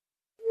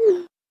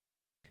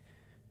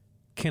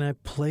Can I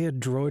play a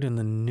droid in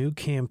the new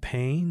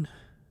campaign?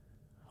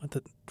 What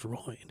the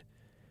droid?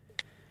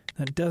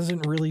 That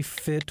doesn't really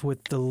fit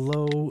with the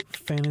low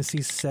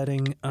fantasy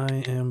setting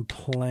I am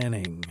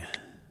planning.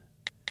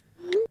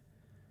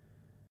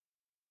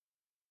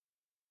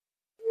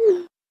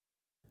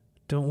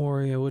 Don't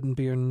worry, I wouldn't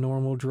be a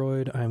normal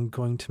droid. I'm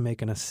going to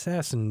make an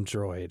assassin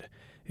droid.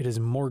 It is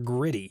more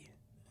gritty.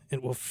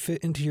 It will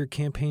fit into your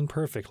campaign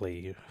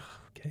perfectly.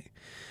 Okay.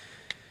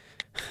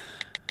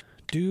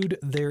 Dude,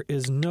 there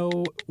is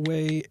no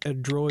way a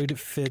droid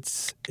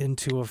fits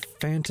into a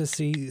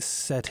fantasy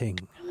setting.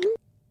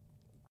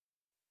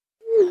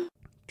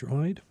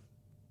 Droid?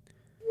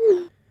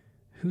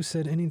 Who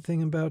said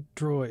anything about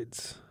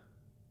droids?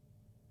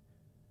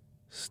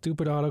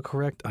 Stupid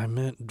autocorrect, I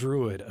meant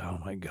druid. Oh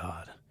my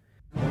god.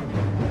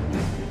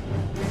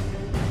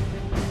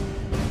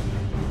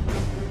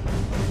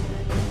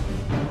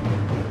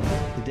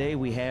 Today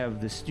we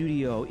have the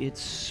studio. It's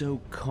so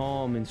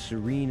calm and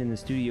serene in the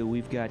studio.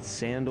 We've got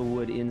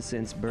sandalwood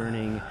incense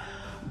burning.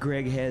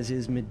 Greg has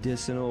his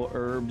medicinal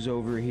herbs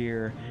over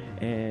here.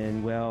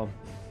 And, well,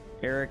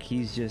 Eric,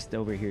 he's just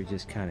over here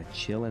just kind of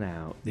chilling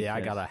out. Yeah,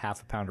 I got a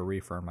half a pound of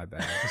reefer in my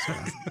bag. So.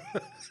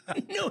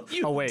 No,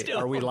 you Oh, wait,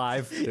 don't. are we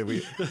live? Did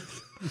we?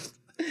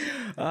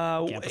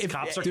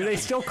 Cops are Do they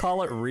still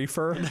call it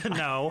reefer?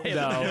 No. I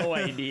have no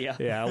idea.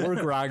 Yeah, we're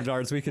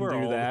Grognards. We can We're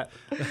do old. that.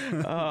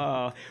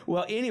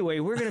 Well, anyway,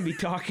 we're going to be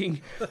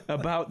talking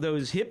about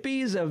those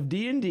hippies of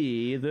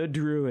D&D, the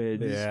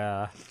Druids.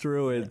 Yeah,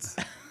 Druids.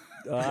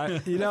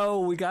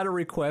 We got a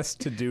request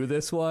to do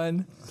this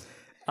one.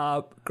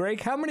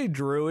 Greg, how many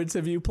Druids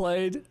have you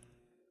played?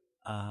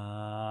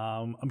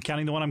 I'm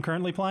counting the one I'm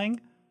currently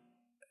playing.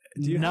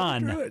 Do you have a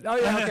None. Druid? Oh,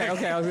 yeah,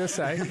 okay. I was going to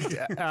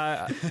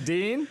say.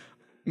 Dean?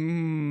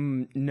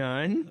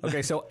 None.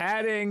 Okay, so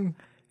adding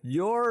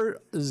your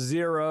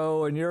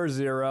 0 and your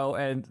 0,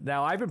 and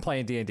now I've been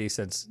playing D&D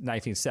since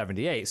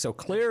 1978, so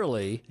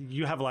clearly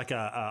You have like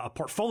a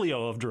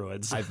portfolio of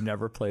druids. I've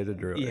never played a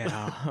Druid.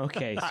 Yeah,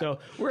 okay. So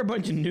we're a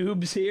bunch of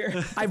noobs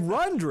here. I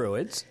run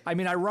Druids. I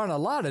mean, I run a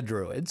lot of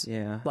Druids.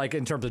 Yeah. Like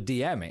in terms of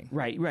DMing.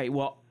 Right.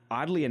 Well,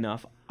 oddly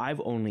enough,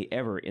 I've only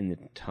ever, in the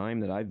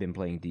time that I've been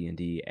playing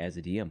D&D as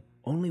a DM,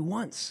 only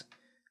once.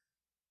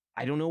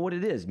 I don't know what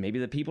it is. Maybe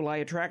the people I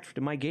attract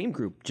to my game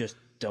group just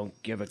don't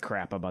give a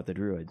crap about the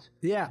Druids.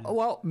 Yeah,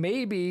 well,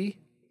 maybe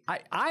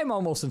I'm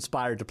almost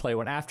inspired to play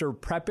one after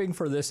prepping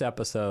for this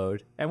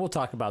episode, and we'll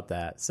talk about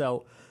that.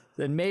 So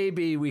then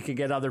maybe we could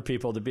get other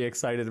people to be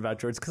excited about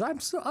Druids, because I'm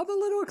a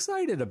little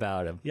excited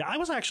about him. Yeah, I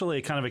was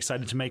actually kind of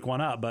excited to make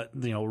one up, but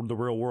the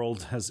real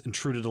world has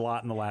intruded a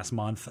lot in the the last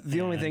month.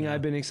 The only thing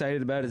I've been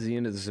excited about is the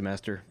end of the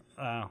semester.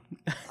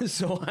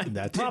 So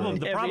That's the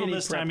true. problem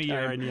this time of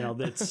year, and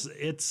it's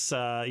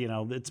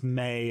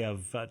May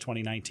of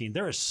 2019.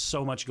 There is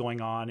so much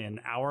going on in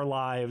our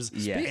lives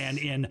Yes.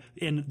 and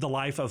in the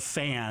life of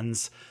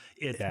fans.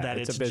 It's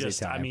a busy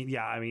just. time.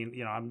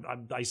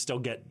 I still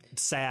get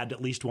sad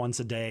at least once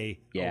a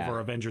day Yeah. over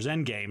Avengers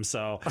Endgame.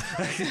 So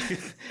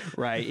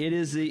Right. It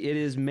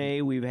is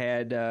May. We've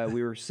had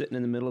we were sitting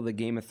in the middle of the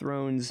Game of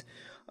Thrones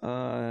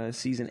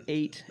season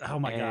 8. Oh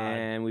my God.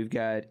 And we've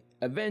got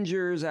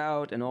Avengers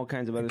out and all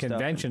kinds of other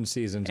Convention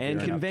season's And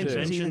gearing up, too.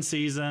 convention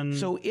season.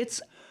 So it's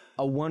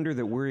a wonder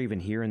that we're even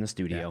here in the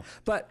studio.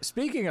 But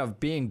speaking of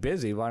being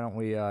busy, why don't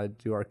we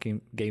do our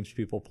Games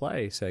People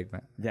Play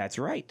segment? That's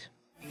right.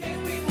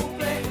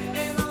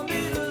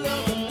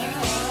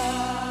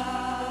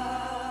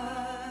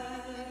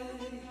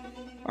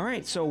 All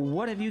right, so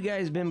what have you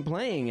guys been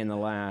playing in the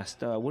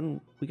last,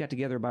 when we got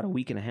together about a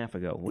week and a half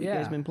ago? What have you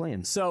guys been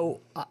playing?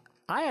 So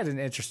I had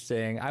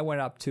I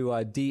went up to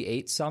a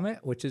D8 Summit,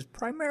 which is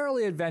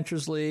primarily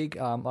Adventures League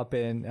up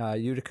in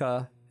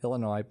Utica,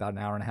 Illinois, about an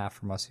hour and a half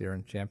from us here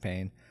in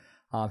Champaign.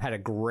 Had a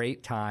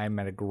great time,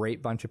 met a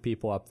great bunch of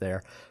people up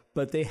there.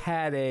 But they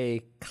had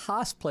a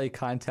cosplay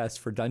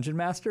contest for Dungeon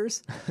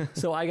Masters.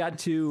 So I got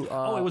to...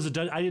 it was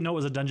I didn't know it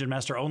was a Dungeon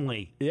Master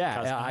only.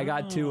 Yeah, I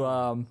got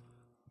to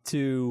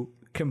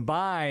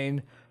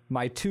combine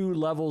my 2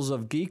 levels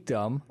of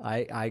geekdom.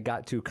 I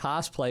got to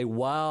cosplay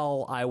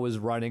while I was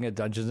running a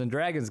Dungeons and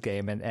Dragons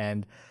game,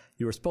 and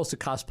you were supposed to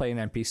cosplay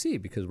an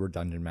NPC because we're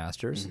Dungeon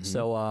Masters. Mm-hmm.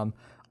 So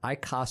I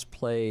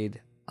cosplayed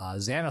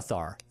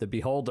Xanathar, the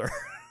Beholder.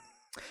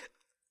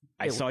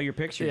 I saw your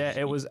pictures. Yeah,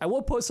 it was. I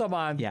will put some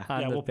on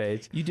the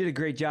page. You did a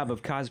great job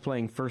of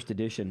cosplaying first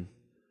edition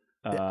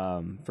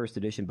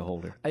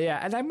Beholder. Yeah,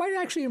 and I might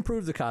actually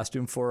improve the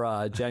costume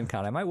for Gen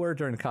Con. I might wear it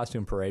during the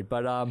costume parade,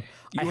 but I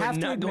have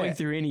not to admit, going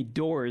through any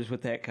doors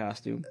with that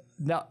costume.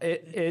 No,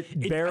 it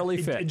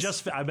barely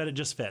fits. I bet it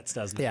just fits,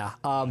 doesn't it? Yeah.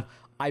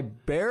 I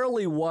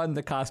barely won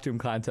the costume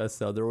contest,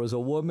 though. There was a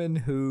woman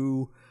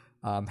who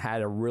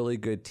had a really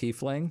good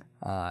tiefling,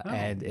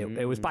 and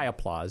it was by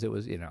applause. It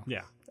was,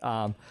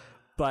 Yeah.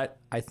 But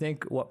I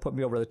think what put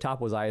me over the top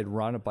was I had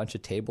run a bunch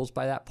of tables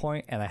by that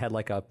point, and I had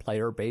like a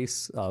player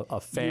base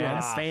of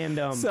fans.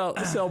 Fandom.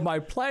 So my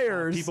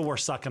players, People were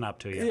sucking up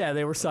to you. yeah,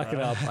 they were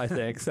sucking up. I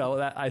think so.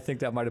 I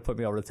think that might have put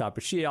me over the top.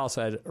 But she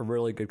also had a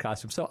really good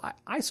costume. So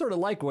I sort of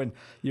like when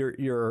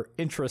your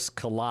interests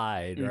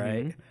collide,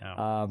 right?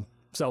 Yeah.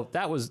 So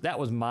that was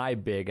my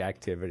big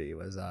activity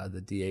was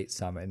the D8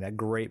 summit, and a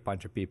great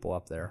bunch of people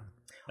up there.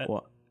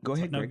 Well, go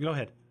ahead, No, Greg. go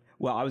ahead.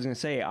 Well, I was going to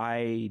say,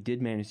 I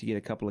did manage to get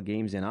a couple of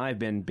games in. I've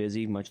been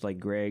busy, much like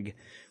Greg.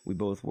 We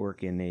both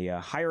work in a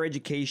higher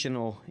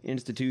educational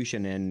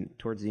institution, and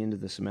towards the end of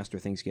the semester,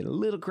 things get a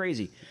little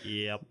crazy.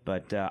 Yep.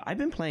 But I've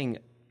been playing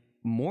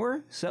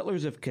more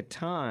Settlers of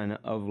Catan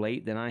of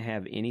late than I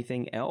have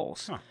anything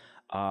else.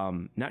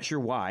 Not sure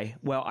why.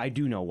 Well, I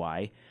do know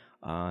why.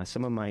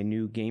 Some of my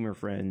new gamer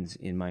friends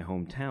in my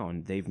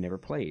hometown, they've never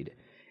played.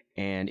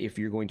 And if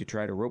you're going to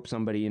try to rope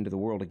somebody into the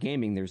world of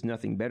gaming, there's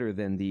nothing better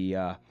than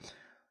the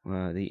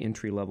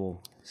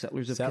entry-level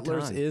Settlers of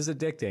Settlers Catan. is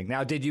addicting.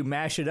 Now, did you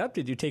mash it up?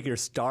 Did you take your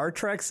Star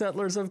Trek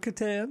Settlers of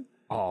Catan?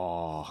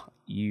 Oh,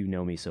 you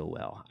know me so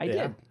well. I Yeah.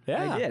 did.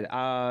 Yeah.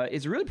 I did.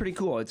 It's really pretty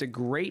cool. It's a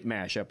great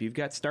mashup. You've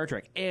got Star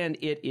Trek, and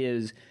it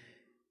is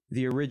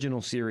the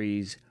original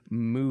series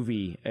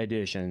movie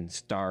edition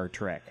Star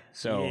Trek.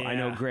 So I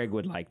know Yeah. Greg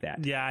would like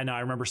that. Yeah, I know. I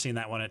remember seeing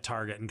that one at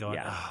Target and going,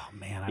 Yeah. oh,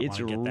 man, I It's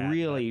want to get that.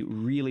 really,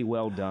 really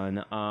well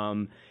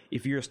done.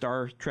 If you're a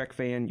Star Trek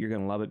fan, you're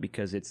going to love it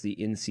because it's the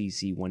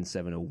NCC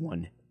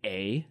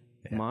 1701A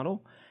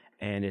model,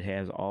 and it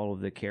has all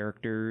of the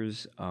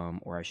characters,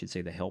 or I should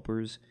say the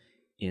helpers,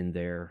 in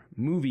their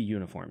movie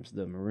uniforms,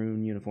 the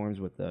maroon uniforms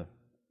with the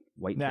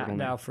white turtleneck.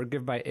 Now,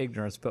 forgive my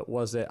ignorance, but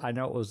was it? I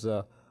know it was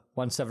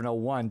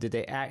 1701. Did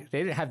they act? They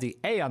didn't have the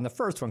A on the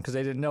first one because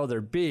they didn't know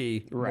there'd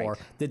be more.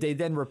 Did they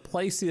then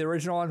replace the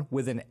original one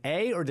with an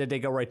A, or did they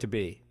go right to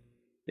B?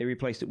 They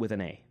replaced it with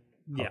an A.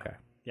 Yeah. Okay.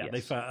 Yeah,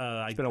 Yes.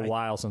 it's Been a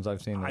while since I've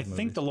seen. I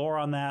think the lore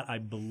on that, I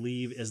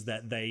believe, is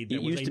that there was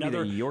used to be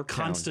another the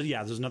Yorktown.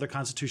 there's another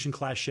Constitution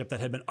class ship that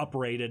had been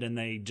uprated, and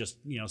they just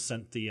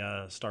sent the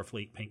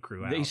Starfleet paint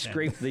crew out. They And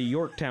scraped the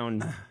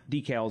Yorktown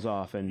decals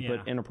off and Yeah.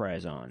 put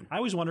Enterprise on. I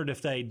always wondered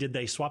if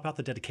they swap out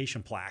the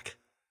dedication plaque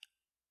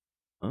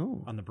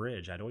Oh. on the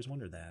bridge. I'd always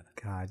wondered that.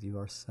 God, you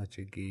are such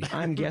a geek.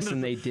 I'm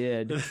guessing they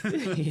did.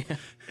 Yeah.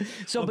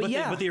 So, but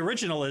yeah. but the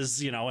original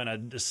is in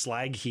a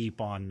slag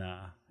heap on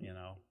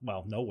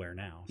nowhere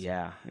now. So.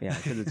 Yeah,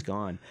 because it's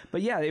gone.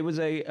 But yeah, it was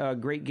a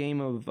great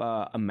game of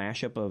a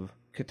mashup of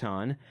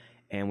Catan,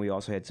 and we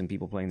also had some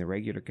people playing the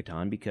regular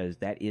Catan because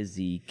that is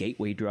the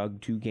gateway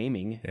drug to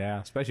gaming. Yeah,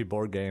 especially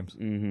board games.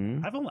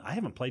 I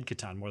haven't played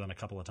Catan more than a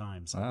couple of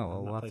times. Oh, well,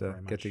 I've we'll not have played to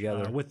very get much.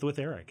 together. with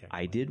Eric.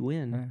 I did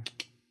win,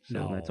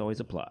 so No. that's always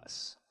a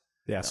plus.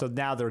 Yeah, so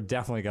now they're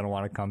definitely going to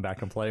want to come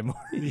back and play more.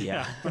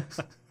 Yeah.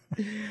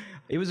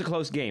 It was a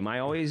close game. I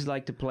always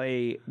like to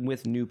play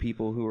with new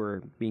people who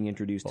are being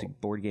introduced to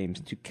board games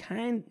to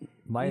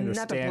My not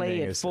to understanding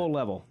play at is full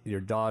level.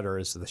 Your daughter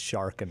is the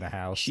shark in the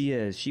house. She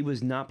is. She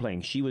was not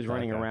playing. She was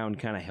running around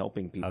kind of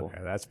helping people. Okay,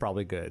 that's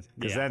probably good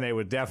because Yeah. then they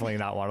would definitely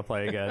not want to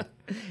play again.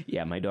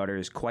 Yeah, my daughter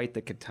is quite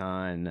the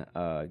Catan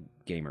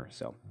gamer.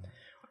 So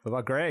What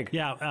about Greg?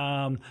 Yeah.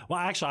 Well,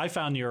 actually, I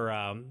found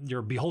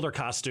your beholder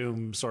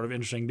costume sort of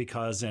interesting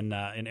because in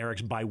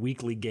Eric's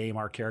biweekly game,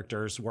 our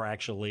characters were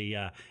actually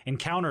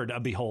encountered a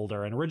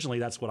beholder, and originally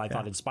that's what I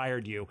thought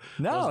inspired you.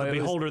 No, was the it was-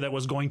 beholder that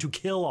was going to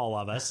kill all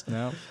of us.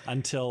 No.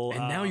 Until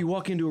and now you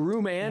walk into a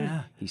room and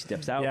yeah. he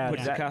steps out, Yeah,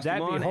 puts the that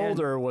costume on.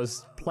 beholder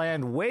was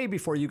planned way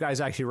before you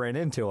guys actually ran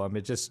into him.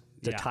 It just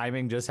the Yeah.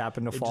 timing just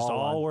happened to It fall. just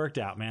all on. worked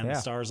out, man. Yeah. The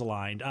stars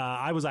aligned.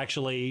 I was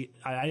actually,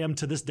 I am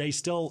to this day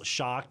still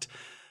shocked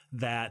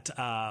that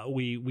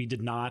we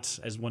did not,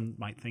 as one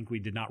might think, we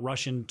did not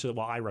rush into,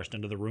 well, I rushed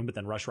into the room, but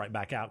then rushed right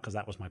back out because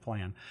that was my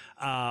plan.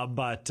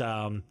 But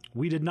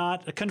we did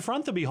not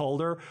confront the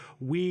beholder.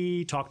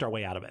 We talked our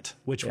way out of it,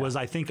 which was,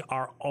 I think,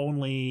 our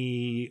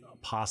only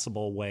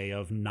possible way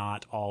of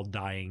not all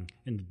dying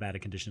in the bad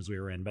conditions we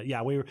were in. But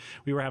yeah, we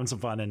were having some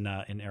fun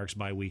in Eric's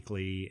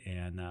biweekly,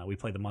 and we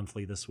played the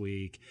monthly this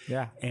week.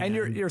 Yeah, and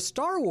your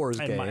Star Wars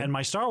game. And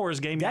my Star Wars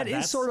game, that yeah,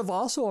 is sort of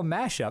also a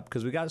mashup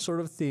because we got sort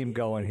of a theme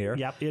going here.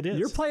 Yep, it is.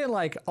 You're playing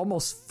like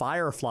almost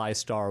Firefly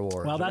Star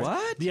Wars. Well, that's,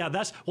 What? Yeah,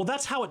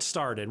 that's how it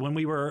started when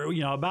we were,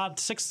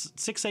 about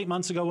 8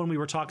 months ago when we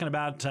were talking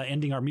about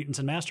ending our Mutants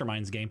and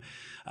Masterminds game.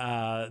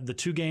 The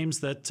two games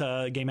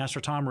that Game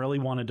Master Tom really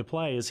wanted to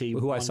play is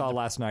who I saw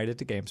last night at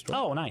the game store.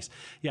 Oh, nice.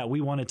 Yeah,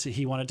 he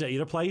wanted to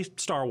either play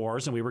Star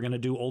Wars, and we were going to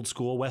do old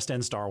school West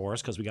End Star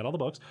Wars because we got all the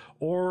books,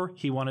 or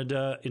he wanted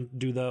to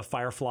do the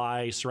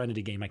Firefly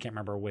Serenity game. I can't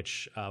remember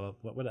which. I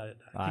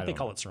think they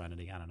call it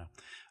Serenity. I don't know.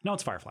 No,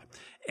 it's Firefly.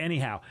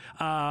 Anyhow,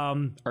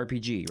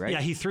 RPG, right?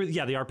 yeah, he threw the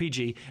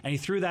RPG, and he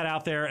threw that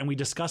out there, and we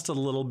discussed it a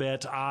little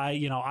bit.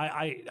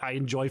 I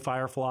enjoy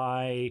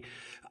Firefly.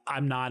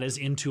 I'm not as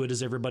into it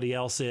as everybody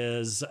else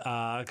is.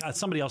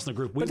 Somebody else in the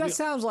group. But that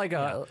sounds like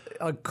a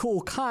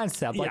cool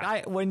concept. Like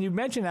Yeah. when you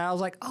mentioned that, I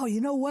was like, oh, you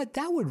know what?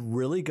 That would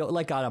really go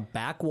like on a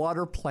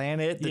backwater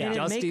planet, the And it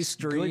dusty makes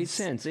good streets.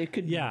 sense. It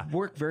could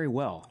work very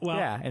well. Well,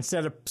 Yeah,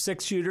 instead of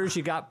 6 shooters,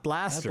 you got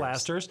blasters.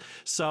 blasters.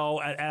 So,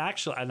 and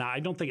actually, and I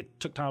don't think it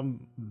took Tom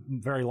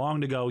very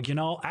long to go,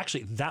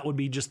 actually, that would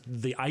be just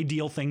the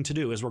ideal thing to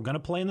do is we're going to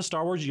play in the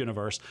Star Wars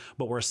universe,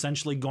 but we're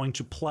essentially going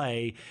to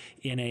play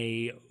in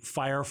a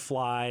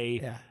Firefly,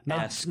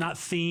 not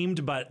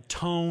themed, but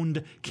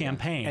toned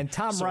campaign. And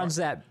Tom runs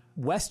that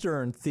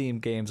Western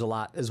themed games a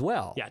lot as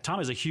well. Yeah, Tom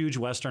is a huge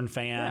Western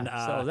fan.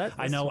 Yeah, so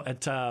I know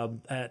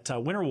at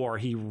Winter War,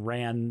 he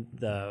ran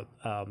the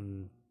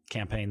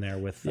campaign there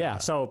with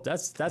so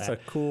that's a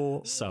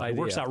cool so idea. it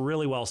works out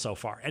really well so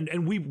far,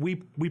 and we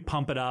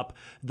pump it up.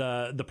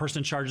 The person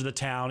in charge of the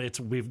town,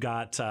 we've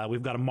got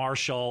a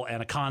marshal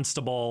and a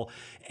constable,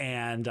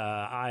 and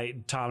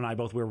Tom and I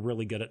both, we're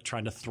really good at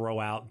trying to throw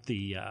out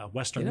the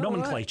Western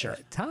nomenclature.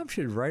 Tom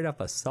should write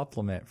up a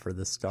supplement for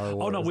the Star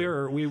Wars. Oh no,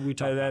 we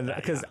talked about that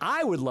because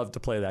I would love to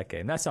play that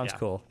game. That sounds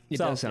cool. It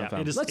does sound fun.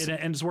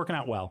 and it's working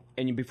out well.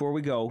 And before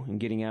we go and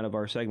getting out of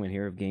our segment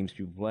here of games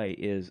to play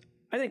is,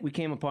 I think we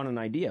came upon an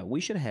idea.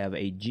 We should have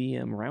a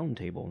GM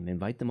roundtable and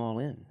invite them all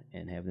in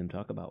and have them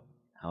talk about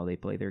how they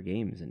play their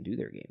games and do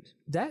their games.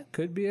 That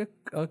could be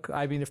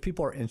I mean, if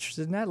people are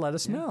interested in that, let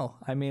us know.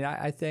 I mean,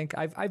 I think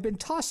I've been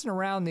tossing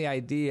around the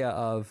idea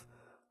of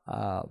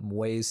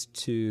ways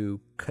to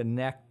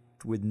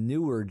connect with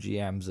newer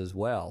GMs as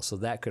well. So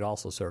that could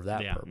also serve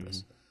that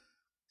purpose. Mm-hmm.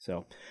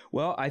 So,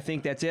 well, I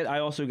think that's it. I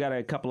also got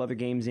a couple other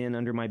games in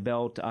under my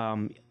belt.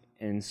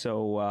 And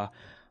so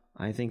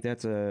I think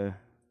that's a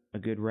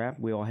good wrap.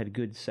 We all had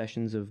good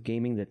sessions of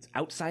gaming that's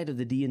outside of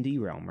the D&D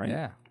realm, right?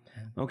 Yeah.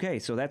 Okay,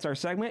 so that's our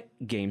segment,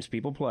 Games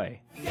People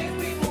Play.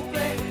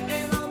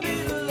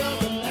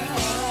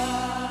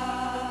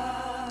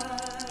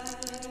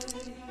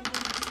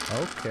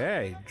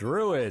 Okay,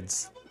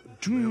 Druids.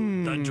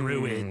 The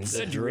Druids.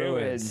 The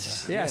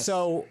Druids. Yeah,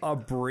 so a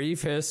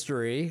brief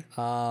history.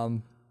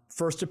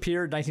 First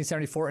appeared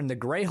 1974 in the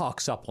Greyhawk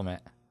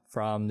supplement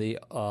from the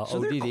ODD. So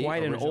they're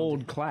quite an original.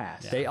 old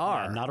class. They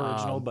are. Not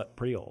original, but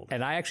pretty old.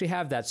 And I actually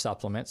have that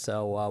supplement,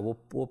 so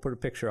we'll put a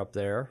picture up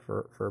there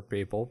for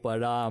people. But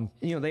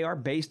they are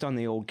based on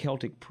the old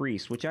Celtic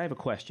priests, which I have a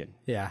question.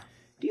 yeah,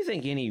 Do you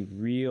think any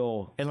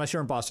real... unless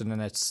you're in Boston, then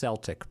it's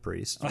Celtic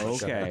priest.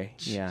 Okay,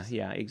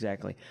 yeah,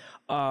 exactly.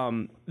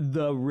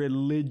 The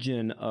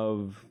religion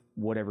of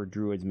whatever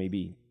Druids may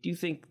be, do you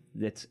think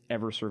that's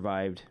ever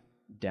survived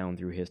down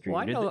through history?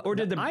 Well,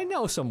 I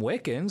know some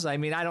Wiccans. I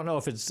mean, I don't know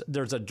if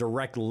there's a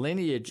direct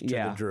lineage to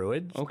the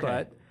Druids,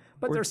 but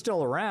they're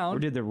still around. Or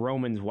did the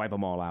Romans wipe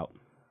them all out?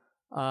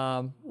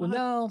 Well,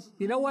 no.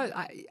 You know what?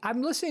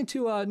 I'm listening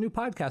to a new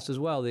podcast as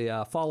well,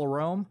 the Fall of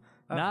Rome.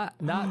 Not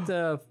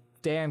the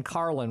Dan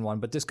Carlin one,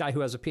 but this guy who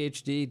has a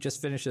PhD,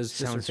 just finished his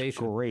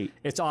dissertation. Great.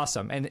 It's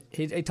awesome. And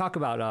they talk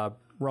about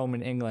Rome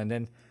and England.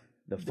 And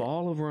The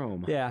Fall of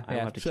Rome. yeah. I'll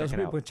have to so check it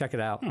people out. can check it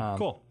out.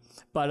 Cool.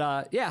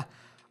 But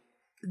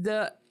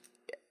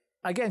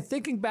again,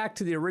 thinking back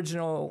to the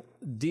original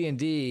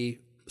D&D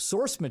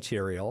source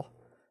material,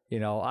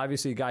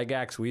 obviously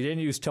Gygax, we didn't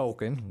use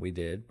Tolkien. We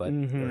did, but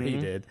or he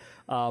did.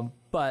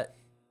 But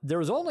there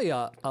was only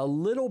a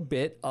little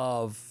bit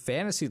of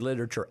fantasy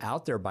literature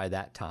out there by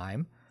that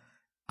time.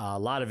 A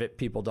lot of it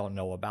people don't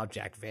know about,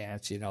 Jack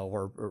Vance,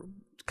 or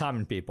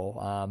common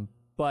people.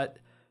 But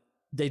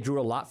they drew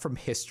a lot from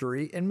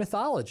history and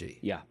mythology.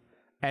 Yeah.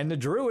 And the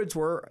Druids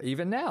were,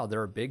 even now,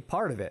 they're a big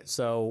part of it.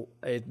 So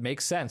it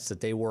makes sense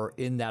that they were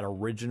in that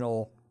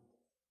original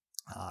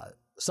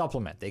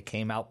supplement. They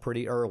came out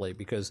pretty early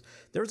because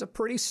there's a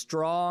pretty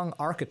strong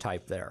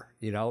archetype there.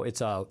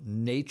 It's a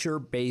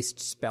nature-based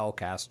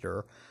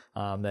spellcaster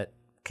that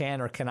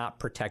can or cannot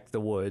protect the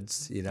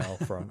woods,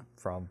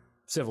 from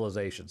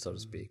civilization, so to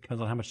speak.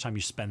 Depends on how much time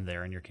you spend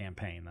there in your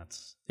campaign.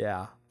 That's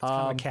Yeah.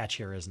 kind of a catch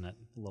here, isn't it?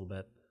 A little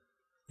bit.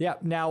 Yeah.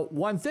 Now,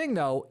 one thing,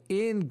 though,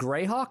 in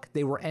Greyhawk,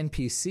 they were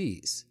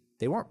NPCs.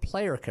 They weren't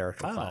player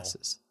character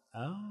classes.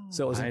 Oh.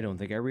 So it was I don't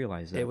think I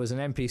realized that. It was an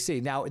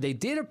NPC. Now, they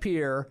did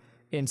appear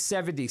in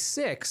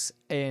 76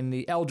 in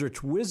the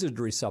Eldritch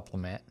Wizardry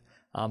supplement.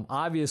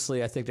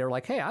 Obviously, I think they were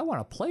like, hey, I want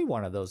to play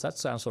one of those. That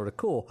sounds sort of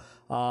cool.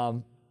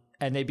 And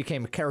they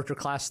became a character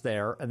class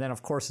there. And then,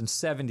 of course, in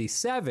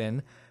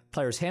 77,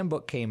 Player's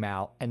Handbook came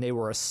out, and they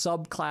were a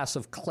subclass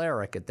of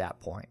cleric at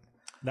that point.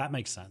 That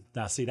makes sense.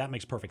 Now, see, that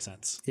makes perfect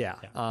sense. Yeah.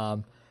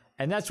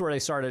 And that's where they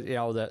started,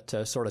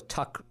 to sort of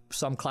tuck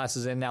some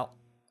classes in. Now,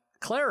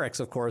 clerics,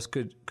 of course,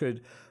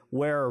 could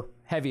wear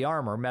heavy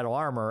armor, metal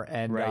armor,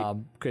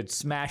 and could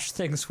smash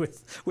things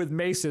with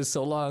maces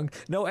so long.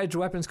 No edge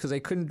weapons because they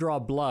couldn't draw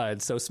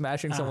blood. So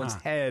smashing someone's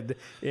head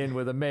in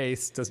with a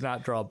mace does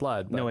not draw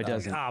blood. But, No, it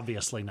doesn't.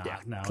 Obviously not. Yeah,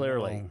 no,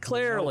 clearly,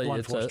 no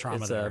blunt force trauma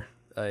it's there.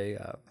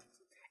 a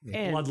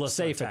And Bloodless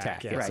safe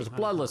attack. Yes. Yes, it's a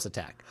bloodless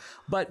attack.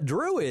 But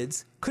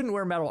Druids couldn't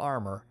wear metal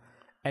armor,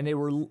 and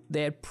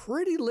they had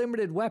pretty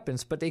limited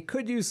weapons, but they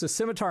could use the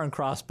scimitar and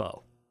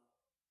crossbow.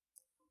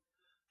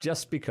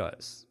 just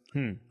because.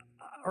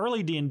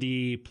 Early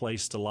D&D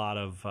placed a lot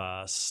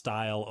of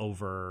style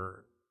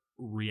over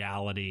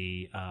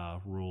reality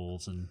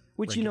rules and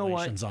which, you know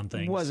what, regulations on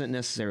things. Wasn't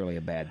necessarily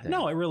a bad thing.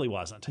 No, it really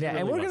wasn't. Yeah, It really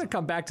and we're going to wasn't.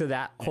 come back to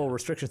that whole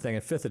restriction thing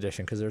in 5th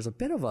edition because there's a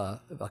bit of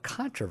a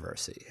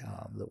controversy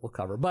that we'll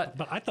cover. But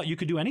But I thought you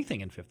could do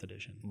anything in 5th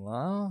edition.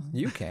 well,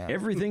 you can.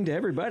 Everything to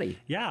everybody.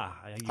 Yeah.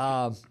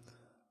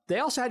 They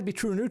also had to be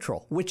true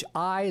neutral, which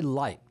I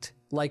liked.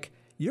 Like,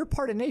 you're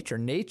part of nature.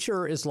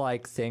 Nature is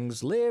like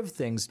things live,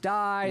 things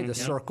die, the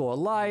circle of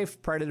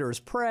life, predators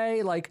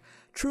prey. Like,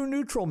 true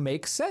neutral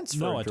makes sense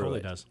for No, a it totally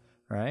druid, does.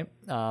 right?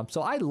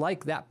 So I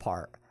like that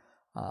part.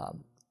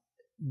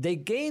 They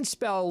gain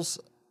spells,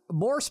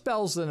 more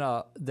spells than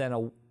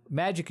a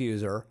magic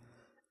user,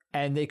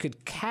 and they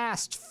could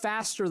cast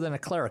faster than a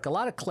cleric. A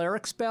lot of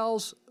cleric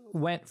spells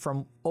went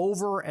from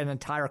over an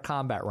entire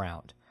combat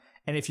round.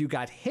 And if you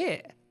got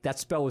hit, that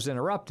spell was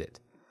interrupted.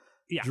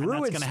 Yeah, and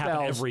Druid that's going to happen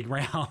spells every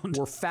round.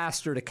 were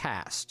faster to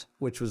cast,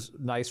 which was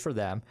nice for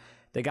them.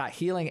 They got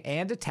healing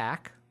and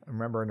attack.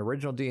 Remember, in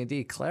original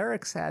D&D,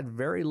 clerics had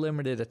very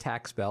limited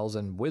attack spells,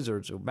 and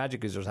wizards,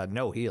 magic users, had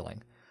no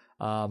healing.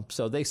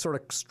 So they sort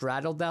of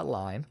straddled that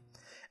line.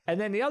 And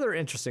then the other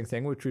interesting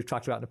thing, which we've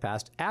talked about in the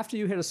past, after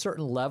you hit a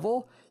certain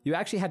level, you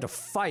actually had to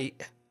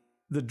fight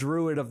the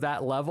druid of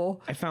that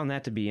level I found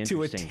that to be to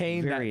interesting.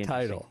 attain Very that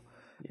title.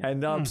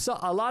 interesting. And so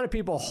a lot of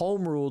people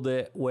home ruled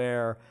it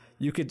where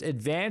you could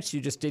advance,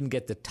 you just didn't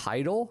get the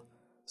title.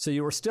 So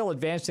you were still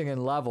advancing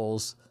in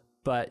levels,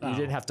 but you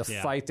didn't have to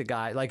fight the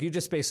guy. Like, you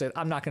just basically said,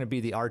 I'm not going to be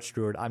the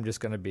archdruid. I'm just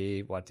going to be,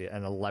 an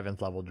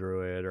 11th level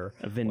druid or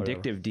A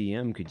vindictive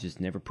DM could just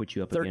never put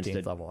you up against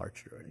 13th level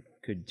archdruid.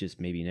 could just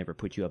maybe never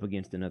put you up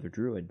against another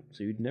druid,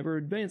 so you'd never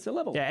advance a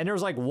level. Yeah, and there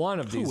was like one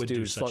of these would do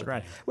dudes such a floating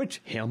around, thing?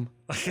 which Him.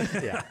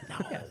 yeah,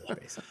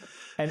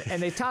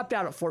 and they topped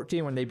out at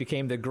 14 when they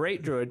became the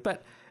Great Druid,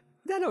 but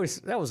that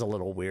was a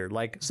little weird.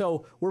 Like,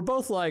 so we're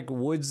both like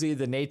Woodsy,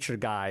 the nature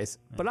guys,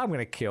 but I'm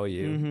gonna kill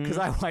you because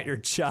I want your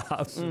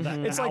job. It's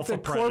like alpha the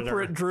predator.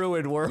 corporate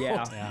druid world.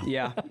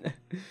 Yeah.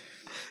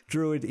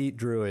 Druid eat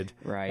druid.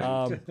 Right.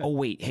 Oh,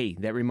 wait. Hey,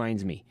 that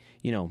reminds me.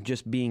 You know,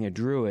 just being a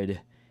druid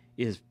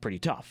is pretty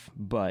tough,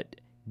 but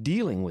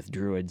dealing with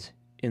druids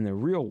in the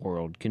real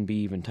world can be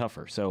even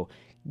tougher. So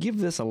give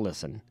this a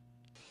listen.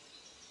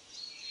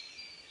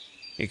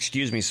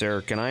 Excuse me,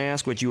 sir. Can I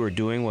ask what you were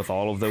doing with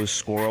all of those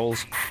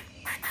squirrels?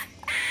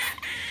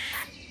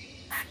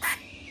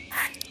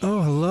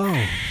 Oh,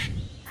 hello.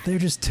 They're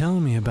just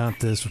telling me about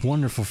this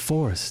wonderful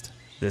forest.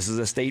 This is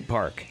a state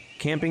park.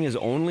 Camping is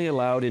only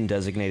allowed in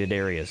designated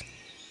areas.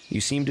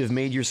 You seem to have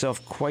made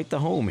yourself quite the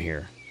home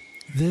here.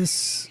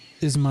 This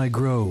is my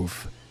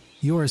grove.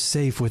 You are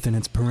safe within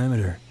its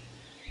perimeter.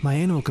 My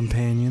animal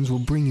companions will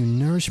bring you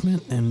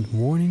nourishment and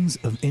warnings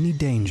of any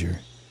danger.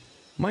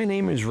 My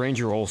name is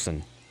Ranger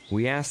Olson.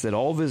 We ask that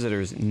all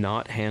visitors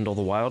not handle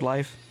the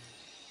wildlife.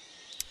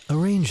 A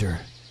ranger.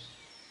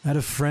 I had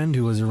a friend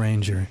who was a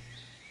ranger.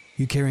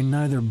 You carry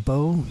neither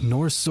bow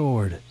nor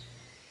sword.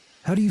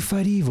 How do you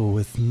fight evil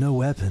with no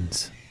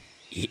weapons?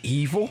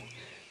 Evil?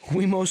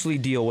 We mostly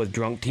deal with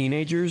drunk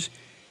teenagers.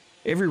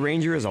 Every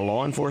ranger is a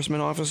law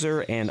enforcement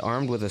officer and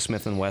armed with a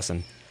Smith &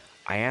 Wesson.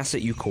 I ask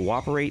that you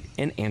cooperate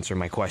and answer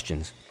my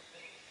questions.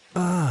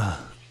 A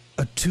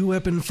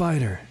two-weapon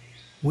fighter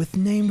with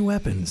named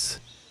weapons.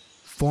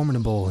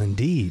 Formidable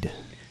indeed.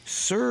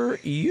 Sir,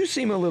 you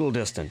seem a little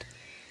distant.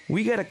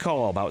 We got a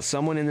call about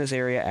someone in this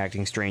area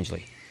acting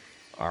strangely.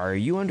 Are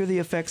you under the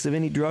effects of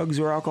any drugs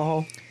or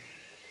alcohol?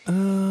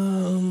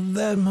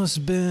 That must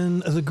have been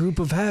the group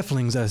of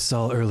halflings I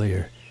saw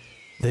earlier.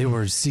 They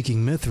were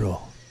seeking mithril.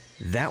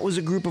 That was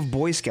a group of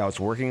Boy Scouts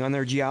working on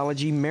their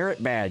geology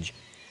merit badge.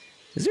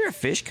 Is there a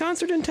fish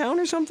concert in town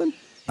or something?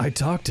 I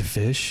talked to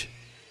fish.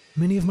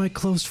 Many of my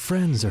close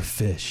friends are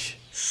fish.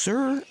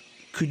 Sir,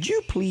 could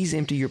you please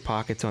empty your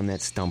pockets on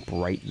that stump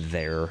right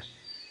there?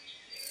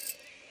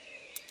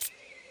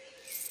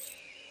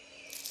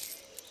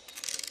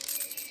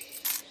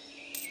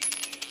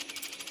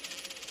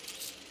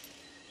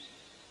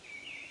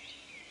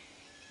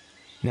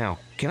 Now,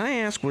 can I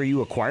ask where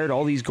you acquired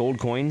all these gold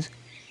coins?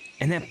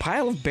 And that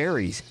pile of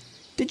berries,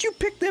 did you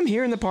pick them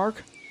here in the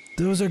park?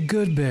 Those are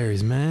good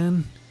berries,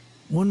 man.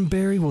 One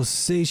berry will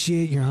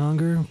satiate your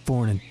hunger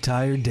for an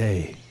entire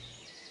day.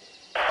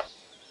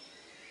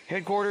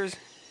 Headquarters,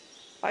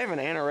 I have an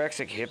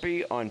anorexic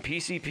hippie on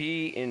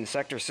PCP in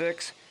Sector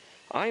 6.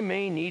 I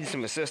may need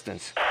some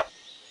assistance.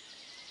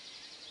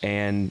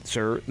 And,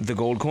 sir, the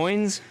gold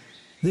coins?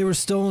 They were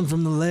stolen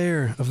from the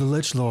lair of the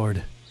Lich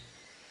Lord.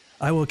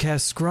 I will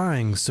cast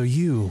scrying so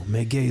you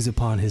may gaze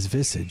upon his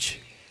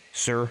visage.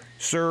 Sir,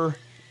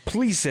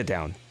 please sit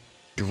down.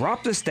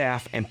 Drop the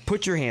staff and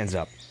put your hands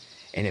up.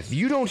 And if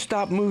you don't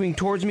stop moving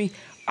towards me,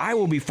 I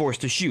will be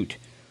forced to shoot.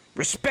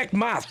 Respect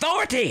my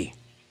authority!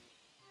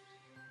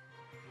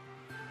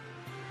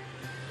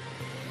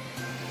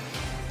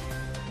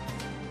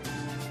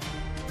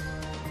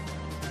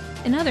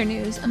 In other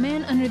news, a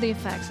man under the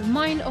effects of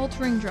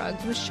mind-altering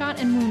drugs was shot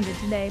and wounded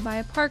today by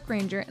a park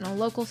ranger in a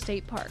local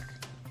state park.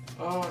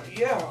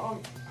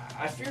 I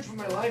I feared for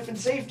my life and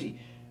safety,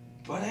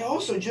 but I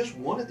also just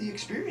wanted the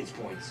experience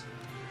points.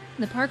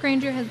 The park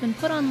ranger has been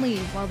put on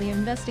leave while the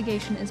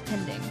investigation is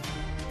pending.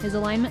 His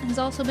alignment has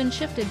also been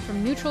shifted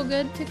from neutral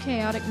good to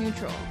chaotic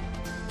neutral.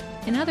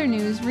 In other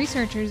news,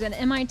 researchers at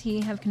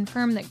MIT have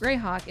confirmed that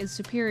Greyhawk is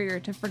superior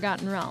to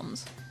Forgotten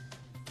Realms.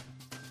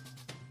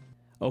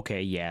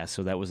 Okay, yeah,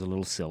 so that was a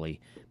little silly.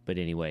 But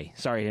anyway,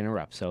 sorry to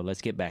interrupt, so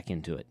let's get back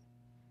into it.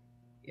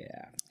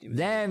 Yeah.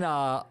 Then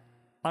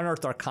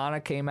Unearthed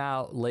Arcana came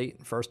out late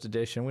in first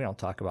edition. We don't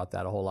talk about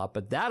that a whole lot,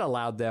 but that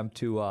allowed them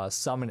to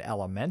summon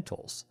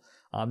elementals.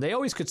 They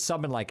always could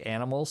summon like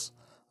animals,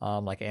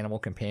 like animal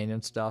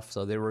companion stuff,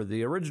 so they were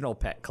the original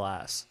pet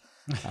class.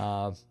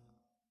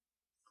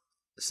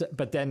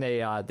 But then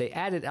they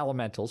added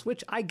elementals,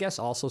 which I guess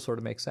also sort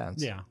of makes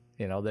sense. Yeah.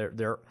 You know,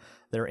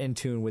 they're in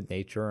tune with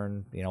nature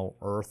and, you know,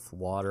 earth,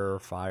 water,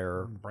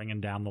 fire, Bringing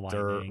down the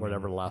lightning. dirt,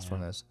 whatever the last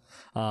one is.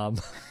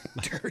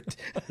 Dirt.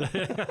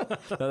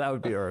 No, that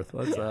would be earth.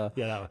 Let's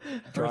Yeah,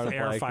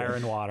 air, fire,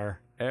 and water.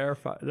 air,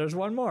 fire. There's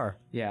one more.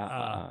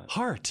 Yeah.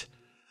 Heart.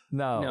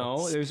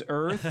 No, there's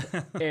earth,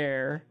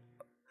 air,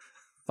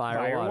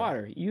 Fire,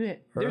 water.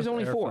 There's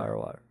only air, 4. Fire,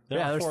 water. There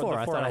are there's 4. the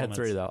I four thought I had elements.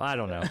 3 though. I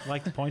don't know.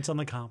 Like the points on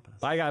the compass.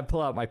 I got to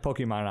pull out my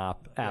Pokemon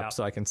app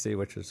so I can see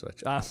which is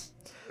which.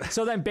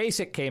 So then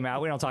Basic came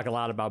out. We don't talk a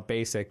lot about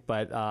Basic,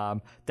 but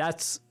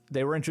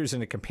they were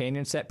introducing a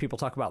companion set. People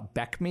talk about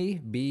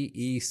BECMI,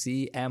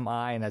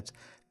 BECMI, and that's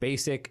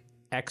Basic,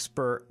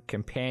 Expert,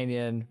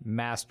 Companion,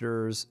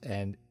 Masters,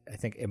 and I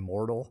think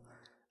Immortal.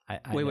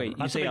 Wait, you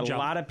That's a say big a jump.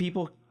 lot of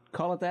people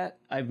call it that?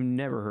 I've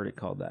never heard it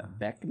called that.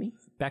 BECMI?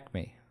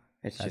 BECMI.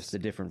 It's just the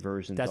different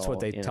versions. That's what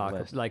all they in a talk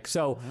list. like.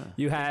 So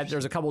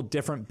there's a couple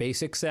different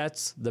basic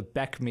sets. The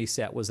BECMI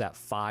set was that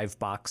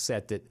 5-box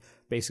set that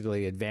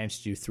basically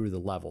advanced you through the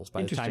levels.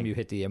 By the time you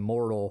hit the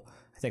Immortal,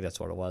 I think that's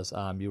what it was.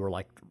 You were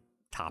like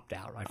topped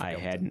out. I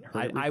hadn't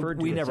heard it referred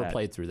to we as never that.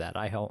 played through that.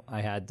 I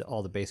had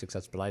all the basic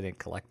sets, but I didn't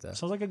collect them.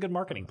 Sounds like a good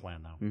marketing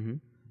plan, though. Mm-hmm.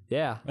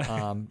 Yeah,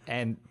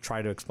 and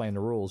try to explain the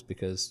rules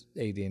because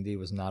AD&D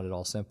was not at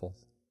all simple.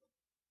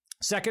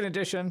 Second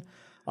edition,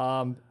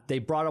 they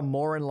brought them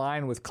more in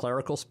line with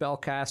clerical spell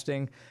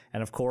casting,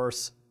 and of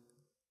course,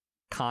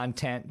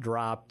 content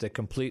dropped. The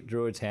complete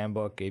Druid's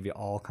Handbook gave you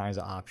all kinds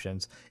of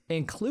options,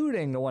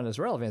 including the one that's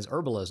relevant is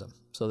herbalism.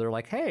 So they're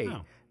like, hey,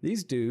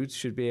 these dudes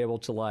should be able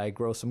to like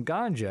grow some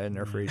ganja in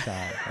their free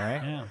time,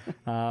 right?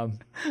 Yeah.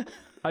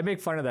 I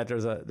make fun of that.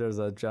 There's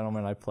a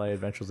gentleman I play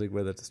Adventures League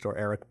with at the store,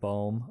 Eric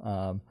Boehm.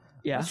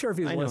 Yeah, I'm not sure if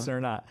he's a I know listener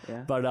or not,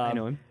 Yeah, but I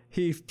know him.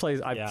 He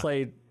plays. I've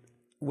played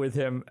with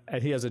him,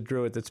 and he has a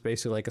druid that's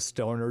basically like a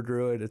stoner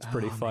druid. It's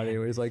pretty funny.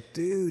 Where he's like,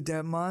 "Dude,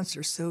 that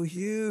monster's so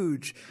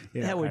huge,"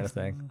 you know, That kind would of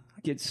thing.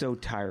 get so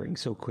tiring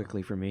so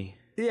quickly for me.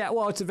 Yeah,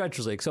 well, it's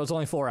Adventures League, so it's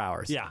only 4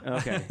 hours. Yeah.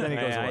 Okay. Then he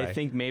goes I away.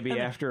 think maybe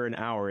after an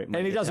hour it might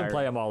And he get doesn't tiring.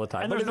 play them all the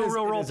time. And but there's it no is-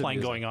 real it role is playing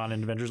amusing. going on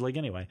in Avengers League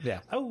anyway. Yeah.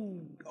 Oh,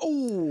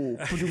 Wow.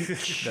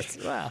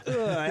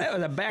 that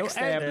was a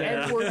backstab there.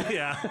 And we're,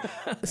 Yeah.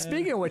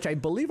 speaking of which, I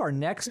believe our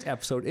next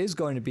episode is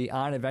going to be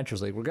on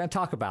Adventures League. We're going to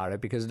talk about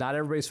it because not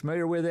everybody's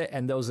familiar with it,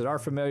 and those that are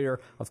familiar,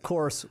 of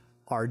course,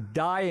 are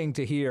dying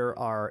to hear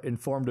our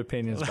informed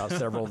opinions about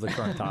several of the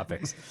current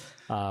topics.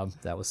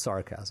 That was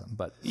sarcasm,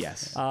 but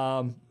Yes.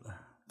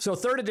 so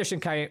third edition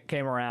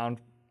came around,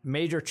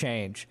 major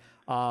change.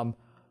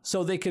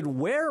 So they could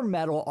wear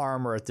metal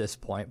armor at this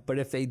point, but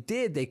if they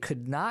did, they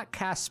could not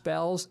cast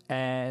spells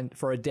and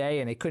for a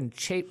day, and they couldn't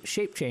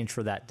shape change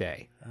for that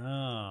day.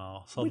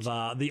 Oh, so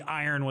the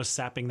iron was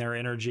sapping their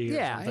energy. Or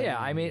Yeah, something. yeah.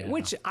 I mean,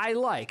 which I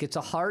like. It's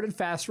a hard and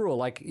fast rule.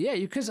 Like, yeah,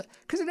 because it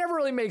never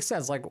really makes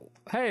sense. Like,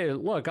 hey,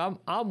 look,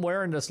 I'm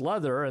wearing this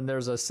leather, and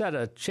there's a set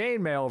of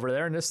chainmail over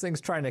there, and this thing's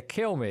trying to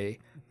kill me,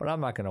 but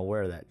I'm not going to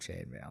wear that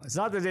chainmail. It's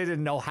not that they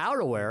didn't know how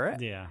to wear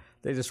it. Yeah.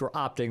 They just were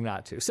opting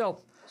not to. So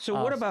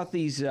what about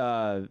these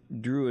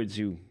druids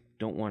who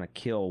don't want to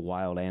kill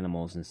wild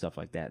animals and stuff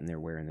like that, and they're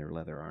wearing their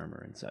leather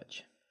armor and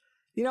such?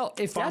 you know,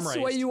 if that's the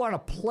way raised. you want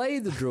to play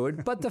the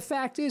druid, but the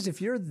fact is, if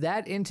you're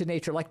that into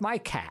nature, like my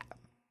cat,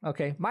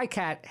 okay, my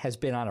cat has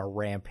been on a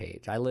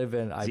rampage. I live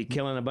in Is he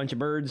killing a bunch of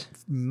birds?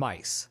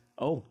 mice,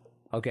 Oh,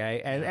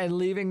 okay, and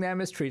leaving them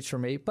as treats for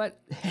me.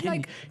 But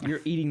like you're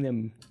eating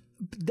them.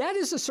 that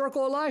is the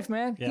circle of life,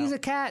 man. Yeah. He's a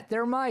cat;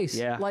 they're mice.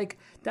 Yeah. like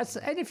that's.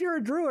 And if you're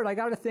a druid, I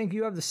got to think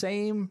you have the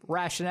same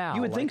rationale.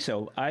 You would like, think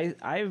so.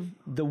 I've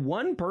the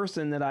one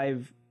person that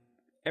I've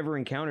ever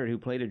encountered who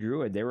played a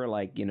druid, they were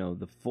like, you know,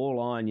 the full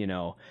on, you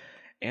know,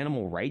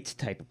 animal rights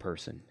type of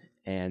person.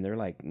 And they're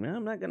like, no,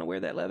 I'm not going to wear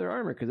that leather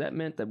armor because that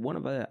meant that one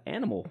of the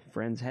animal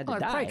friends had to Well,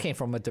 it die. probably came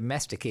from a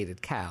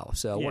domesticated cow.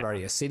 So what are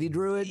you, a city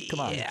druid? Come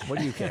on, what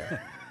do you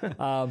care?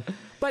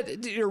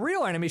 But your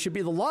real enemy should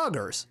be the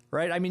loggers,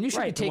 right? I mean, you should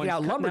Right, be the taking ones out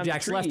cutting down the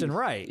lumberjacks left and trees.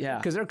 right, Yeah.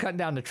 because they're cutting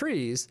down the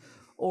trees.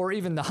 or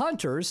even the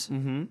hunters,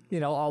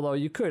 although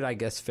you could, I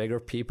guess, figure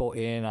people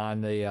in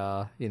on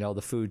the,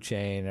 the food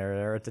chain or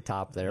they're at the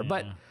top there.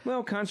 But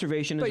Well,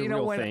 conservation is a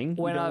real thing.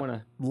 When you don't a want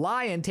to.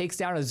 lion takes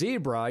down a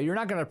zebra, you're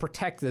not going to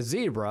protect the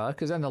zebra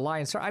because then the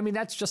lion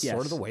that's just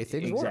sort of the way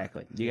things work.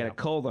 Exactly. You got to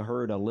cull the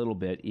herd a little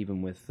bit,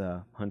 even with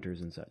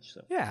hunters and such.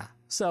 So. Yeah.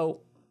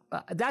 So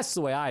that's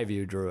the way I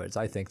view druids.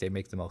 I think they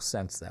make the most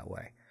sense that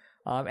way.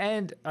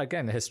 And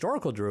again, the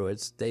historical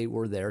druids, they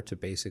were there to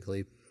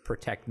basically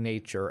protect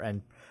nature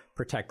and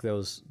protect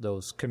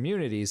those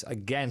communities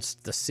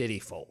against the city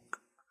folk.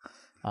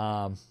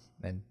 And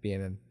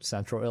being in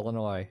central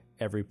Illinois,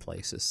 every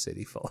place is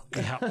city folk.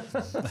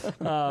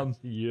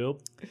 Yep.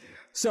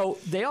 So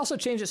they also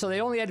changed it so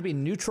they only had to be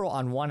neutral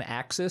on one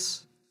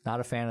axis. Not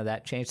a fan of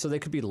that change. So they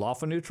could be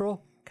lawful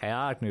neutral,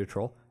 chaotic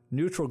neutral,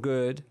 neutral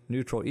good,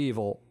 neutral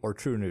evil, or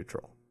true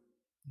neutral.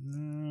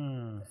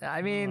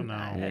 I mean,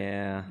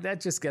 that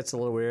just gets a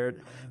little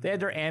weird. They had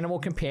their animal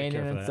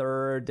companion in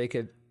third.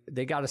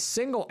 They got a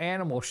single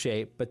animal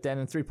shape, but then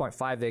in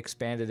 3.5 they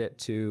expanded it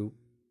to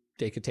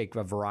they could take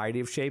a variety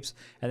of shapes,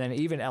 and then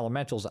even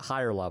elementals at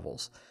higher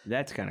levels.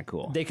 That's kind of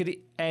cool. They could,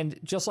 and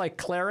just like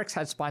clerics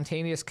had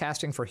spontaneous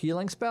casting for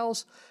healing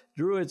spells,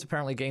 druids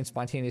apparently gained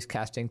spontaneous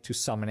casting to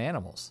summon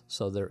animals.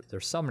 So they're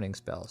summoning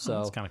spells. So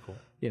that's kind of cool.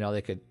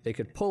 They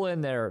could pull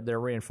in their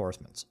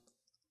reinforcements.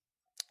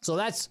 So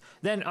that's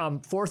then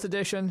 4th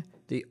edition.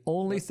 The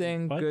only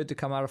thing good to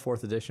come out of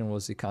 4th edition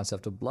was the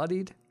concept of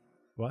bloodied.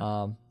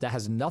 What? That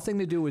has nothing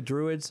to do with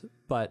druids,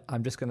 but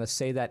I'm just going to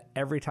say that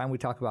every time we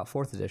talk about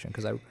 4th edition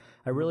because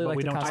I really like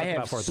the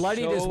concept.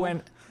 Bloodied is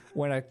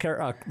when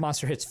a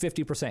monster hits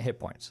 50% hit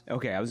points.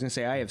 Okay, I was going to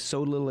say, I have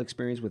so little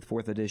experience with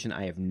 4th edition,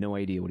 I have no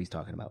idea what he's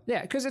talking about.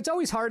 Yeah, because it's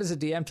always hard as a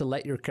DM to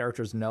let your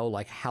characters know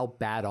like how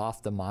bad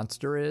off the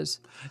monster is.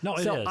 No, it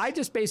is. So I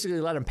just basically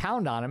let him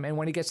pound on him, and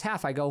when he gets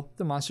half, I go,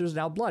 the monster is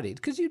now bloodied,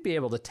 because you'd be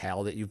able to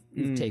tell that you've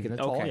taken a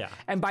toll. Okay. Yeah.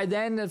 And by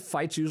then, the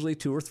fight's usually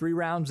 2 or 3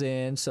 rounds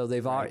in, so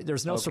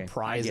there's no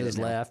surprises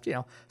left.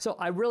 So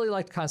I really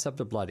like the concept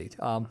of bloodied,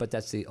 but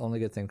that's the only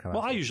good thing coming.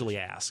 Well, I usually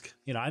ask,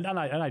 and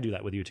I do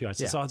that with you too. I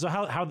say, so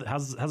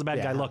how's the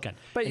bad guy looking?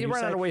 But you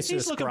run out of ways to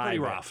he's looking pretty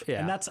describe it. rough, Yeah.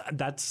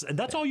 and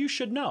that's all you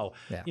should know.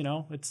 Yeah.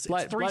 It's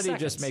 3 bloody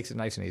seconds. just makes it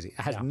nice and easy.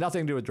 It has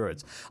nothing to do with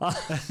druids.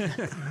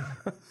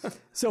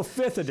 So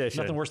 5th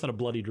edition. Nothing worse than a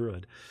bloody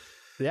druid.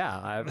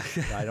 Yeah,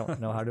 I don't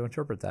know how to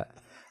interpret that.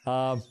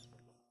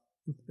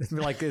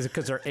 Like, is it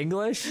because they're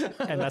English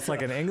and that's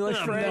like an English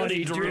phrase?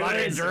 Bloody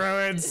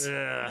druids.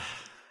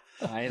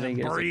 I think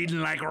it's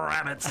Breeding like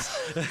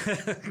rabbits.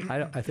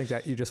 I think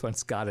that you just went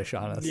Scottish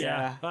on us.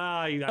 Yeah.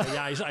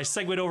 I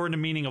segued over into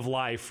meaning of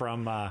life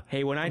from.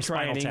 Hey, when I from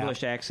try an Spinal Tap.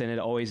 English accent, it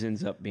always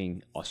ends up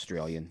being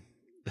Australian.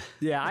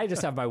 Yeah, I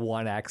just have my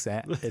one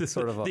accent. It's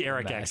sort of a The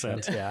Eric mashup.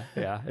 accent.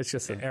 Yeah. It's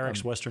just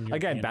Eric's Western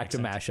European again back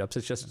accent. to mashups.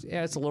 It's just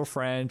it's a little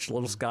French, a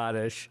little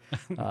Scottish.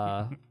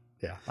 I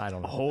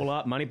don't know. A whole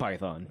lot Monty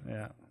Python.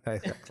 Yeah.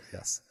 Exactly,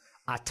 yes.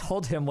 I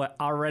told him we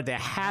already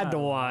had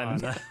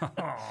one.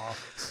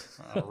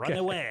 Run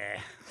away.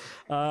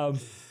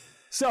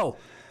 So,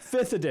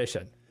 5th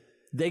edition.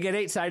 They get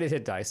 8-sided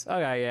hit dice.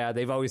 Okay, yeah,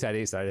 they've always had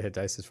 8-sided hit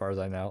dice as far as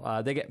I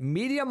know. They get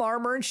medium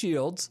armor and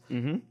shields,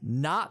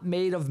 not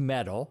made of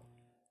metal.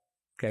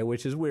 Okay,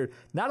 which is weird.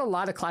 Not a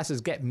lot of classes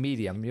get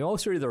medium.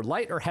 Most are either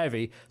light or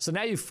heavy. So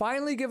now you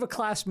finally give a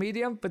class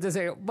medium, but they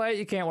say, but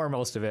you can't wear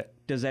most of it.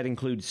 Does that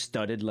include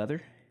studded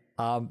leather?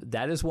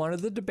 That is one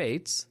of the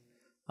debates.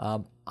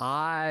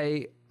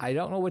 I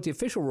don't know what the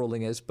official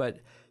ruling is, but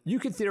you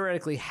could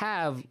theoretically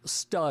have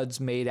studs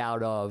made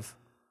out of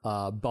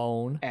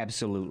bone.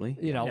 Absolutely.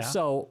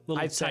 So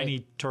Little I'd tiny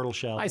say, turtle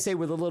shells. I say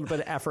with a little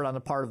bit of effort on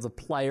the part of the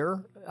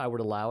player, I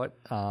would allow it.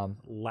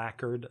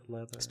 Lacquered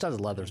leather.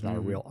 Studded leather is not a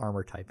real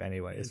armor type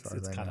anyway, as far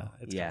as I know.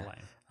 It's kind of lame.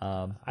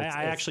 I It's-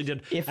 actually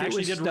did. If it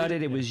actually was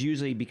studded, it was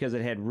usually because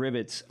it had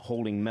rivets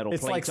holding metal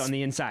It's plates like on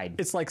the inside.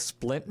 It's like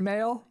splint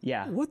mail.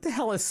 Yeah. What the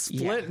hell is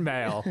splint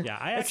mail?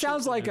 Yeah, it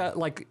sounds like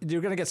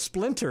you're gonna get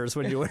splinters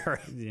when you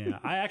wear it. Yeah,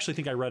 I actually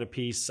think I read a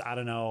piece. I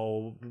don't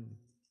know.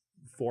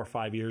 4 or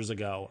 5 years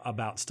ago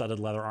about studded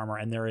leather armor,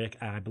 and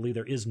I believe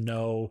there is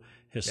no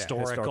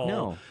historical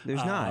No,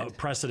 there's not.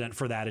 precedent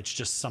for that. It's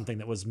just something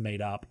that was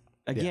made up.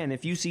 Again,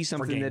 if you see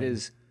something that gaming.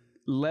 is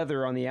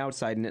leather on the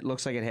outside and it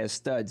looks like it has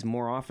studs,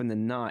 more often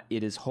than not,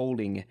 it is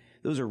holding,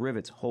 those are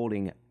rivets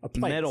holding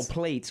metal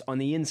plates on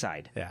the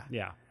inside.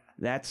 Yeah.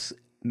 That's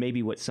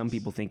maybe what some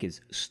people think is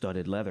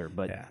studded leather,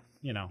 but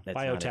That's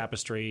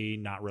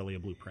Biotapestry, not really a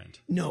blueprint.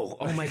 no,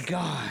 oh my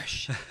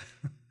gosh.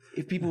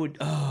 If people would,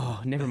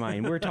 never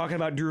mind. We're talking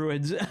about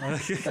druids.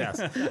 Yes.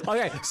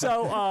 Okay,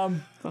 so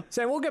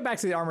Sam, we'll get back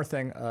to the armor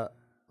thing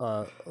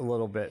a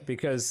little bit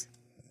because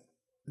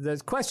the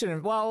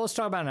question. Well, let's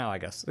talk about it now. I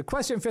guess the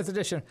question in 5th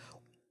edition.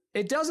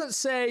 It doesn't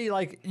say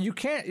like you're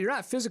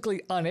not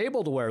physically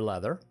unable to wear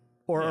leather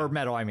or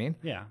metal. I mean,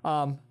 Yeah.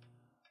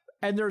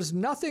 and there's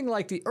nothing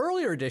like the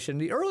earlier edition.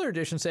 The earlier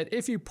edition said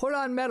if you put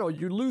on metal,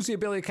 you lose the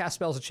ability to cast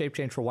spells and shape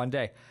change for 1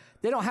 day.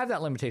 They don't have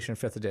that limitation in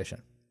 5th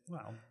edition.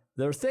 Well,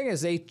 The thing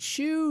is, they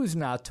choose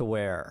not to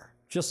wear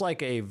Just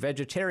like a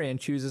vegetarian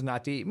chooses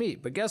not to eat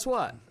meat. But guess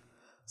what?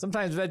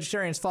 Sometimes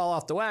vegetarians fall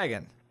off the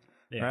wagon,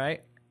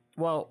 right?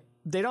 Well,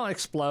 they don't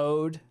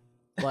explode.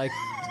 Like,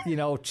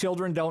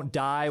 children don't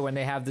die when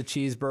they have the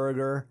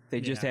cheeseburger.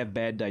 They just have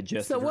bad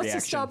digestive So what's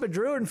reaction. to stop a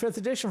Druid in 5th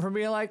edition from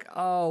being like,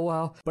 oh,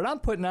 well, but I'm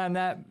putting on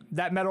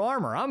that metal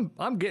armor.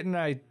 I'm getting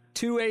a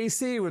 2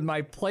 AC with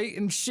my plate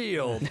and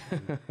shield.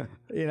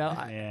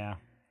 Yeah.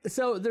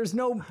 So there's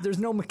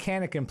no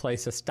mechanic in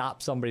place to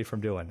stop somebody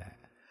from doing that.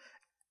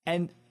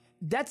 And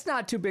that's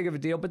not too big of a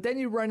deal. But then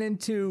you run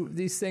into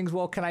these things,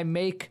 well, can I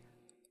make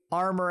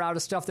armor out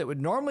of stuff that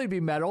would normally be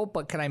metal,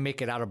 but can I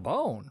make it out of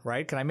bone,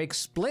 right? Can I make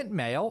splint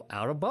mail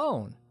out of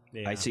bone?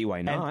 Yeah. I see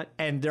why not.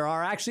 And there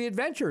are actually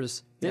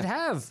adventures that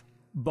have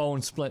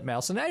bone splint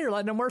mail. So now you're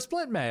letting them wear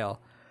splint mail.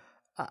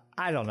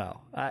 I don't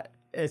know.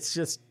 It's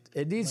just,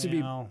 it needs to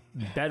be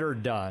better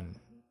done.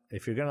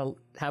 If you're going to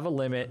have a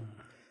limit,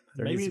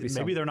 there needs to be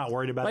maybe they're not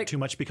worried about it too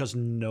much because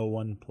no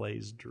one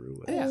plays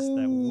Druid. Yeah.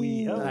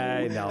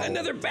 I know.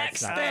 Another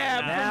backstab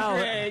Now, from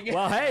Greg.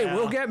 well, hey,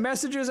 we'll get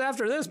messages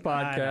after this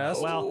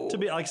podcast. Well, to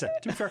be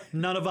fair,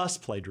 none of us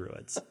play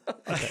Druids.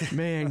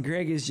 Man,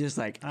 Greg is just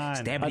like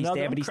stabbity,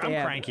 stabbity, stab.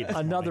 I'm cranky.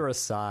 Another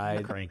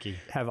aside. Cranky.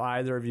 Have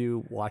either of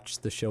you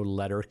watched the show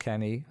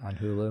Letterkenny on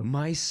Hulu?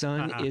 My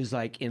son is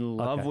like in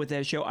love with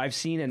that show. I've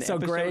seen an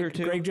episode or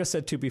two. Greg just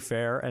said, to be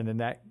fair, and in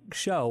that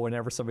show,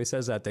 whenever somebody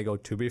says that, they go,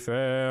 to be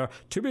fair,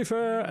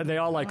 and they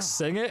all like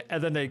sing it,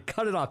 and then they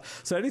cut it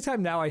off. So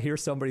anytime now I hear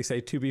somebody say,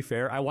 to be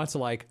fair, I want to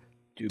like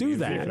do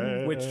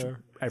that, which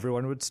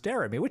everyone would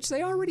stare at me, which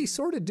they already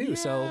sort of do. Yeah.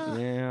 So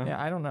yeah,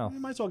 I don't know. You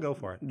might as well go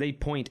for it. They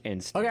point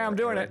and stare. Okay, I'm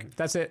doing it.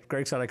 That's it.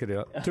 Greg said I could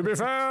do it. To be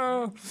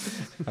fair.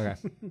 Okay.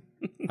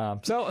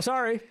 So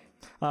sorry.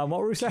 What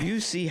were we saying? Do you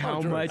see how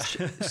much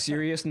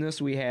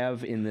seriousness we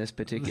have in this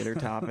particular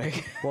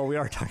topic? Well, we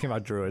are talking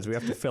about Druids. We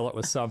have to fill it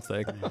with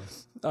something.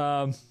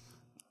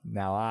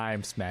 Now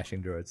I'm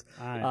smashing Druids.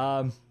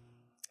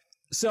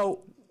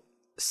 So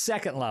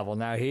second level.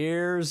 Now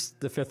here's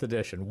the 5th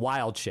edition,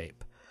 Wild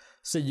Shape.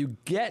 So you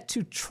get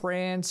to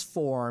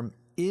transform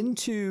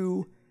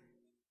into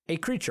a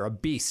creature, a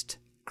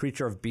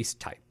creature of beast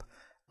type.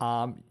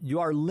 You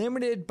are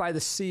limited by the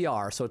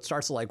CR. So it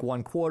starts at like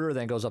 1/4,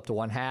 then it goes up to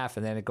 1/2,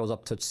 and then it goes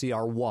up to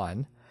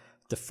CR1.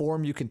 The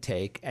form you can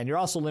take, and you're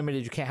also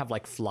limited. You can't have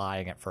like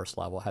flying at first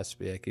level. It has to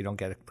be like you don't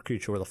get a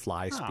creature with a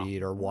fly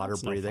speed or water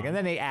breathing, and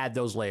then they add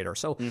those later.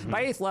 So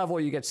by 8th level,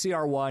 you get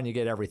CR1, you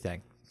get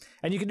everything,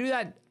 and you can do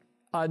that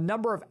a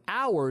number of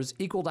hours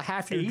equal to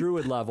half your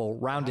Druid level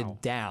rounded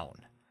down.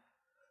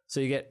 So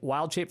you get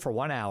Wild Shape for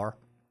 1 hour,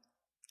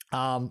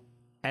 and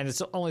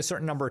it's only a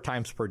certain number of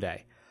times per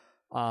day.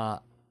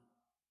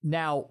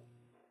 Now,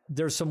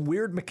 there's some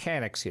weird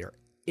mechanics here.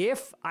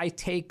 If I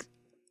take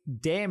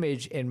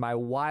damage in my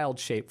Wild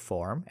Shape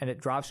form and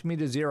it drops me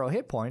to 0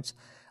 hit points,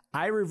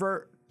 I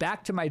revert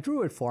back to my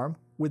Druid form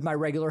with my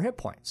regular hit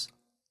points.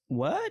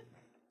 What?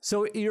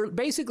 So you're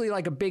basically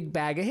like a big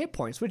bag of hit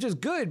points, which is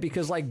good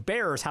because like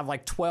bears have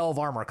like 12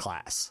 armor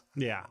class.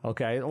 Yeah.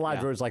 Okay. A lot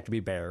of Druids like to be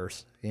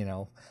bears,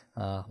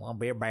 I'll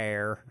be a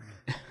bear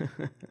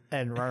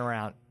and run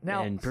around.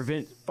 Now, and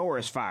prevent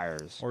forest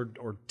fires.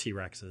 Or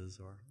T-Rexes.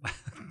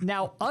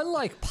 Now,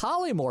 unlike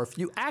Polymorph,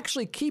 you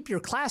actually keep your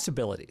class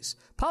abilities.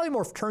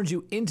 Polymorph turns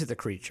you into the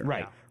creature.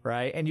 Right.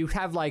 Right. And you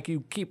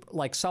keep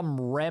like some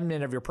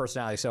remnant of your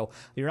personality. So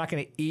you're not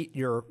going to eat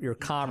your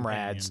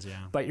comrades,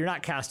 but you're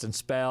not casting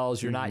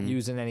spells. You're not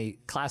using any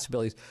class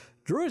abilities.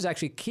 Druids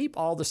actually keep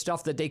all the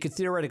stuff that they could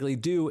theoretically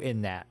do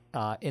in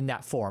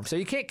that form. So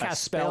you can't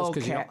cast spells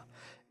because you don't.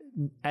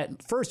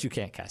 At first, you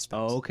can't cast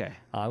spells. Oh, okay.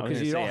 Because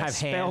you don't have hands.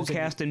 Spell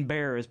casting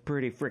bear is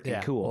pretty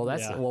freaking cool. Well,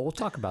 well, we'll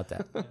talk about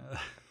that.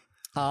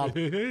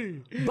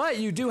 But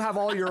you do have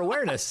all your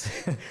awareness.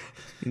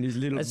 And his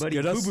little Let's buddy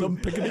get us Boo-Boo. some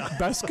picnic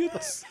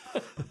baskets.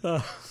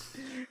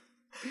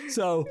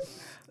 So,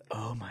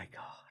 Oh my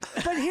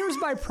god. but here's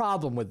my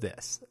problem with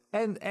this,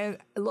 and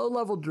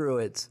low-level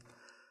Druids.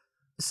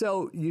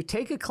 So you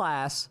take a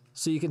class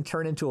so you can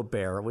turn into a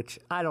bear, which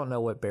I don't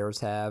know what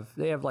bears have.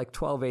 They have like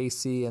 12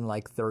 AC and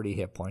like 30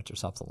 hit points or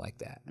something like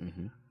that.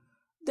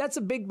 That's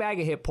a big bag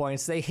of hit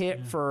points. They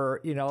hit for,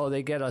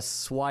 they get a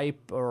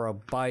swipe or a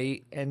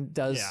bite and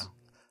does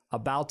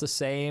about the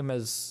same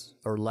as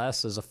or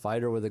less as a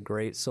fighter with a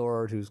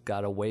greatsword who's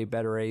got a way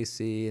better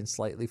AC and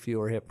slightly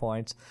fewer hit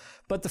points.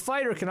 But the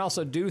fighter can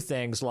also do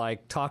things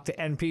like talk to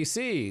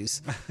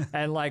NPCs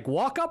and like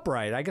walk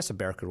upright. I guess a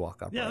bear could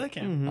walk upright. Yeah, they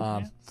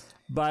can.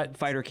 But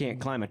Fighter can't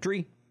climb a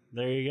tree.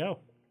 There you go.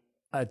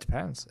 it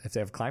depends. If they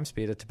have climb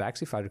speed, a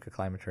tabaxi fighter could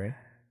climb a tree.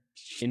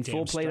 In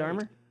full plate straight.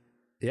 armor?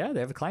 Yeah,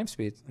 they have a climb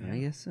speed. I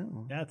guess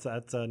so. Yeah,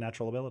 that's a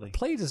natural ability.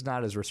 Plate is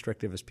not as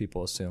restrictive as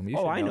people assume. You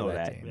should I know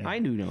that. that. Dean. I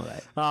do know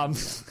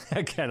that.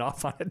 Again,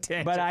 off on a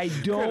tangent. But I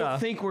don't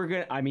think we're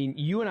going to... I mean,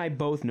 you and I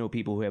both know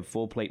people who have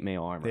full plate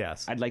mail armor.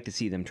 Yes. I'd like to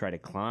see them try to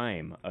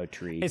climb a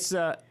tree. It's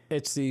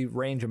the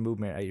range of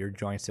movement at your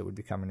joints that would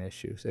become an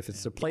issue. So if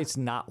the plate's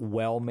not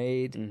well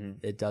made,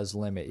 it does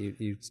limit.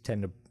 You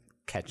tend to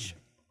catch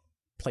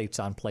plates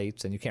on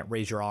plates, and you can't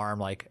raise your arm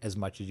like as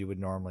much as you would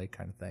normally,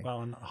 kind of thing.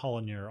 Well, and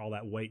hauling all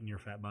that weight in your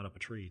fat butt up a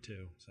tree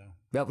too. So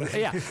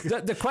Yeah,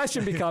 the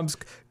question becomes,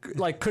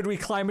 like, could we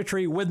climb a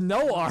tree with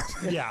no arm?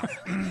 yeah,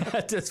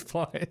 At this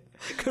point,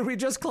 could we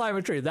just climb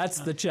a tree? That's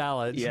the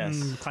challenge.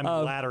 Yes. climbing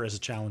a ladder is a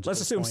challenge. Let's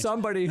at this assume point.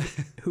 somebody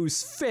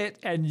who's fit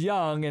and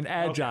young and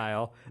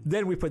agile.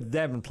 Then we put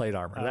them in plate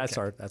armor. That's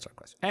our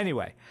question.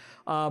 Anyway,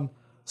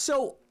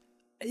 so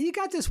you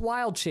got this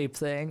wild shape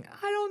thing.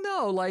 I don't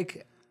know,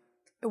 like,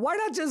 why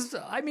not just?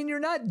 I mean, you're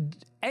not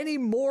any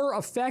more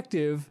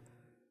effective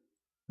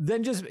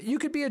than just. You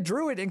could be a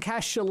druid and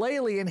cast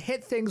Shillelagh and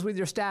hit things with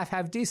your staff,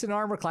 have decent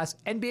armor class,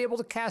 and be able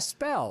to cast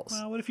spells.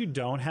 Well, what if you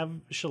don't have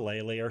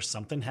Shillelagh, or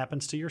something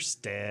happens to your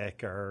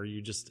stick, or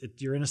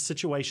you're in a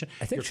situation?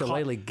 I think you're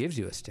Shillelagh gives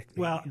you a stick.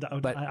 Well,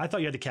 but I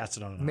thought you had to cast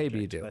it on an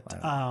maybe object, you do.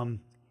 But,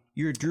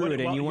 You're a druid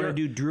and you want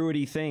to you're- do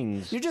druidy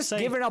things. You're just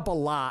giving up a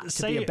lot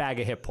to be a bag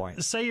of hit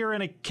points. say you're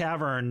in a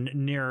cavern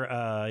near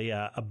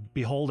a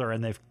beholder,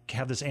 and they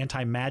have this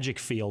anti-magic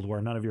field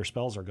where none of your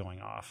spells are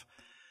going off.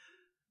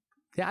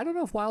 Yeah, I don't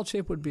know if wild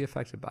shape would be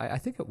effective. I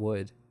think it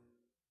would.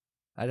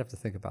 I'd have to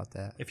think about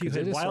that. If you 'Cause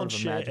it had is wild sort of a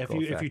shape, magical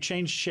if you effect.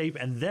 changed shape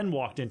and then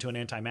walked into an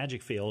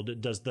anti-magic field,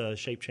 does the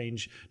shape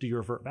change? Do you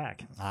revert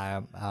back?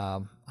 I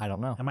don't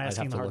know. Am I I'd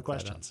asking have to the hard look that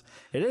up. questions?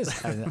 It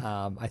is. And,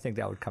 I think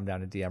that would come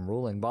down to DM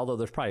ruling, although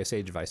there's probably a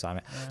sage advice on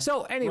it.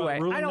 So anyway,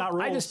 Ruling, not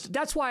rules.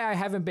 that's why I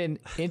haven't been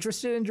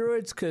interested in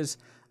druids, because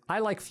I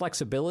like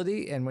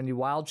flexibility, and when you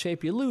wild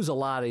shape, you lose a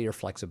lot of your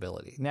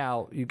flexibility.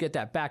 Now, you get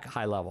that back at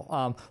high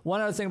level.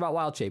 One other thing about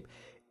wild shape.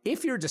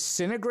 If you're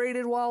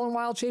disintegrated while in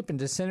wild shape, and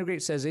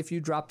disintegrate says if you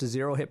drop to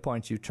 0 hit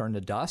points, you turn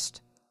to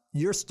dust,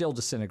 you're still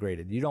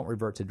disintegrated. You don't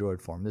revert to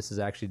druid form. This is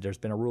actually, there's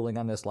been a ruling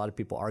on this. A lot of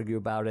people argue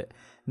about it.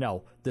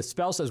 No, the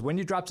spell says when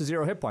you drop to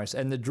 0 hit points,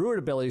 and the druid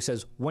ability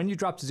says when you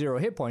drop to 0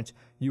 hit points,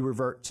 you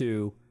revert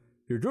to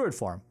your druid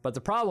form. But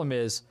the problem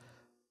is,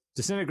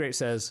 disintegrate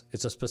says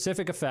it's a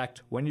specific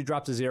effect. When you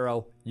drop to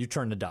 0, you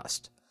turn to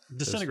dust.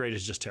 Disintegrate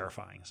is just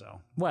terrifying. So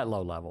Well, at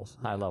low levels.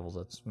 High levels,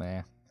 it's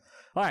meh.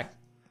 All right.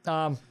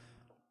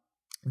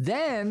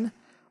 Then,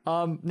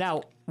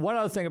 now, one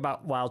other thing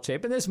about wild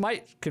shape, and this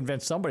might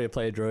convince somebody to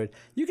play a druid,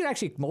 you can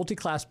actually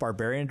multi-class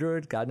barbarian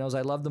druid. God knows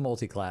I love the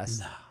multi-class.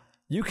 No.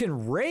 You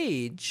can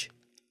rage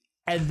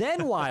and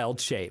then wild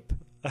shape,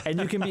 and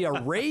you can be a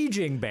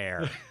raging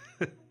bear.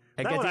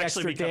 And get would the actually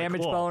extra be kinda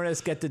damage cool.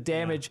 bonus, get the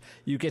damage,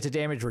 you get the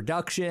damage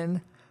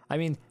reduction. I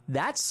mean,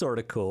 that's sort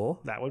of cool.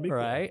 That would be cool.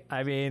 right?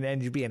 I mean,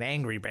 and you'd be an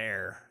angry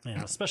bear.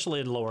 yeah,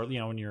 especially in lower,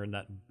 when you're in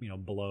that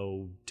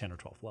below 10 or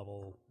 12th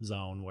level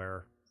zone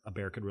where a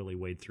bear could really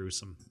wade through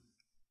some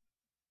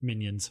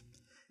minions.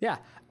 Yeah.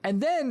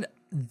 And then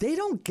they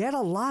don't get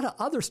a lot of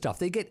other stuff.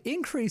 They get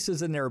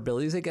increases in their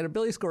abilities. They get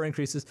ability score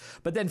increases.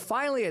 But then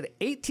finally at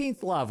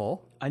 18th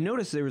level. I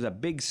noticed there was a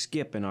big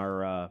skip in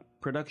our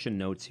production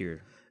notes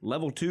here.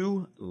 Level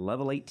 2,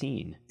 level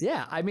 18.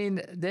 Yeah. I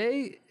mean,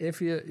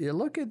 if you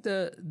look at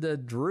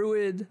the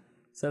druid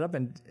setup,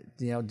 and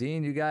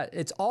Dean, you got,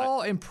 it's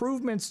all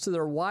improvements to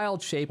their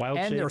wild shape and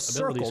shape, their ability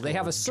circle. They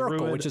have a score. circle,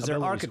 Druid which is their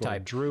ability score.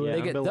 archetype. Druid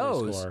they get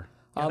ability those. score.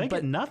 Yeah, they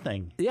get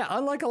nothing. Yeah,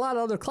 unlike a lot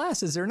of other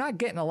classes, they're not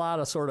getting a lot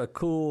of sort of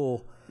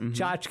cool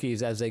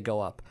tchotchkes as they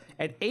go up.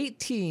 At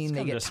 18,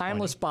 they get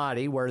Timeless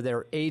Body, where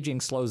their aging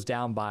slows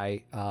down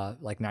by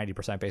like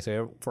 90%,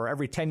 basically. For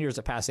every 10 years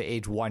that pass, they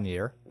age 1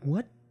 year.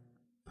 What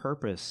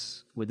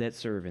purpose would that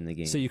serve in the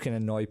game? So you can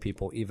annoy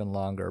people even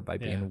longer by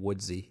being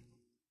woodsy.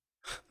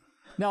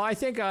 No, I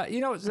think, the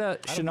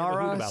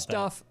Shannara about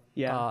stuff.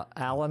 Yeah.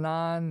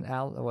 Al-Anon,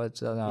 it's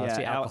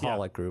the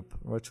alcoholic group.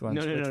 Which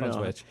one's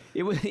No. which?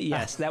 It was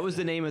yes, that was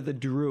the name of the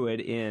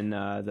druid in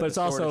the. But it's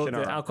Sword also of the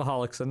Shannara.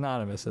 Alcoholics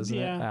Anonymous, isn't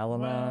it?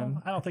 Al-Anon.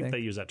 Well, I don't think they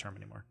use that term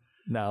anymore.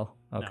 No.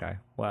 Okay.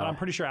 Well, But I'm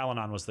pretty sure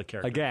Al-Anon was the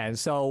character. again,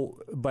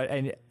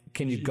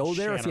 can you go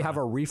there if you have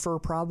a reefer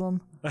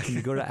problem? Can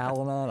you go to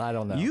Al-Anon? I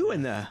don't know. You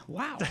and the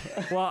wow.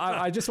 Well,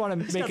 I just want to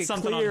make got it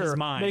something on clear. his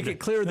mind. Make it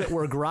clear that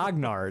we're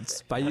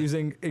grognards by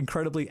using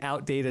incredibly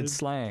outdated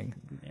slang.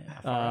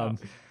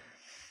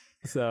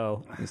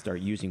 So And start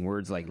using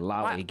words like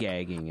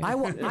lollygagging. I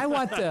want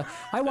the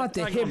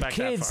going hip back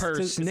that kids far.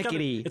 to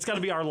Snickety. It's got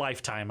to be our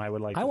lifetime. I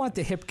would like. I want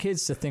the hip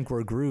kids to think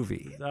we're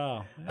groovy.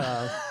 Oh,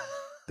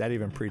 That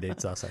even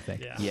predates us, I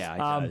think. Yeah, it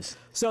does.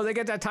 So they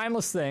get that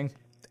timeless thing,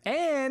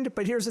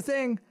 but here's the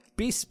thing: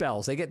 beast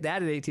spells. They get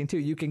that at 18 too.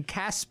 You can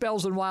cast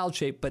spells in wild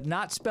shape, but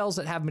not spells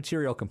that have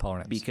material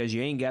components. Because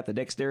you ain't got the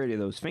dexterity of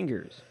those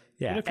fingers.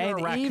 Yeah, But if you're and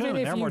a raccoon, even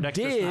if they're you more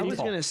dexterous did, than I was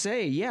going to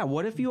say, yeah,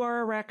 what if you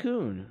are a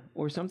raccoon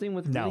or something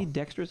with No. really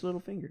dexterous little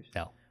fingers?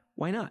 no.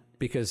 Why not?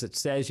 Because it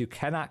says you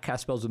cannot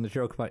cast spells with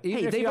material components. Even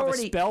Hey, if they've you have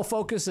already- a spell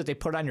focus that they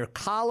put on your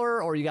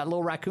collar or you got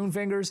little raccoon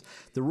fingers,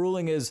 the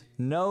ruling is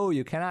no,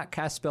 you cannot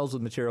cast spells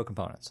with material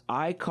components.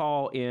 I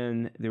call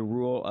in the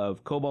rule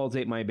of kobolds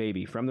ate my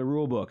baby from the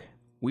rule book.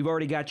 We've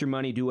already got your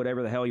money. Do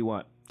whatever the hell you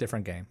want.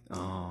 Different game.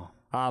 Oh.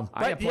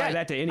 I apply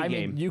that to any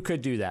game. mean, you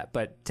could do that,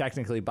 but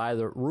technically, by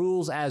the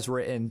rules as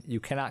written, you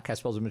cannot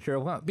cast spells with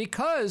material components.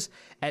 Because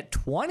at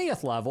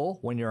 20th level,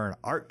 when you're an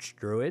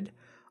archdruid,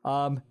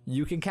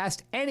 you can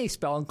cast any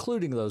spell,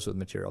 including those with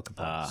material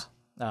components.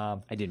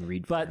 I didn't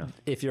read. But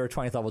if you're a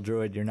 20th level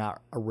druid, you're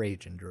not a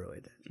raging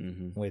druid,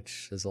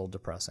 which is a little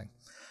depressing.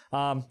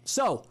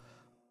 So,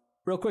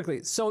 real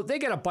quickly, so they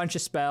get a bunch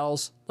of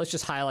spells. Let's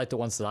just highlight the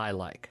ones that I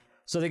like.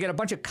 So they get a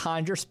bunch of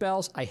conjure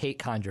spells. I hate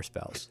conjure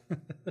spells.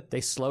 They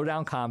slow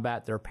down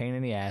combat. They're a pain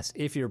in the ass.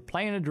 If you're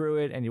playing a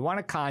druid and you want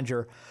to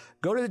conjure,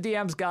 go to the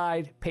DM's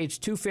guide.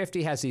 Page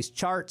 250 has these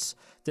charts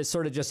that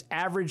sort of just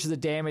average the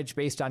damage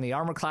based on the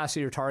armor class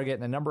of your target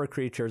and the number of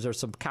creatures. There's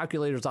some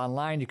calculators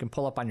online you can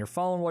pull up on your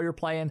phone while you're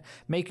playing.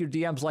 Make your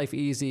DM's life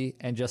easy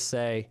and just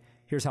say,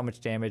 here's how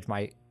much damage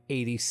my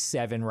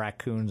 87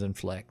 raccoons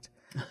inflict.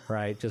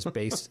 Right? Just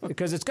based,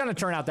 because it's going to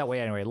turn out that way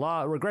anyway.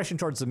 Law regression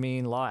towards the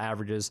mean, law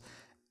averages.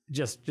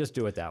 Just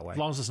do it that way. As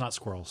long as it's not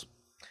squirrels.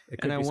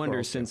 And I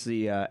wonder, since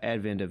the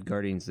advent of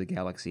Guardians of the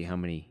Galaxy, how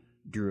many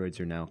druids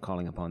are now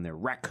calling upon their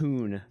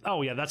raccoon.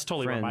 Oh, yeah, that's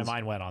totally friends. where my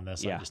mind went on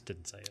this. Yeah. I just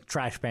didn't say it.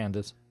 Trash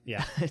pandas.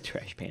 Yeah.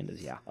 Trash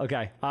pandas, yeah.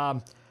 Okay.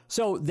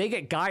 So they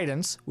get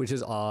guidance, which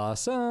is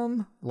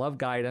awesome. Love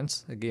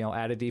guidance. Again,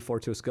 add a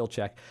d4 to a skill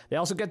check. They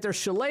also get their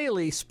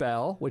Shillelagh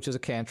spell, which is a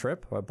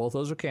cantrip. Both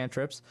those are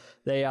cantrips.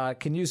 They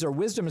can use their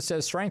wisdom instead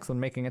of strength when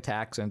making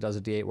attacks, and it does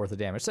a d8 worth of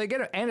damage. So they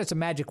get and it's a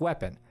magic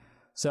weapon.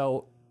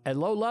 So at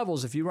low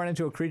levels, if you run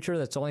into a creature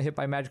that's only hit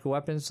by magical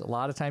weapons, a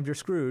lot of times you're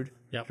screwed.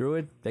 Yep.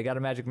 Druid, they got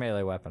a magic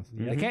melee weapon.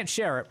 They can't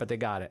share it, but they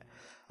got it.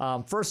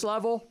 First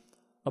level,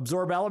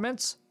 absorb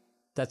elements.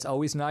 That's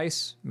always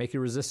nice. Make you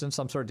resistant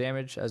some sort of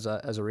damage as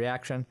a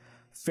reaction.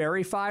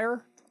 Fairy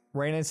Fire.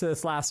 Ran into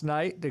this last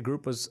night. The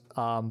group was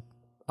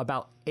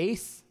about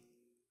 8th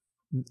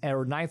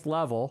or 9th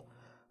level,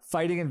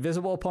 fighting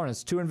invisible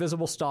opponents, 2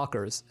 invisible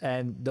stalkers,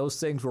 and those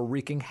things were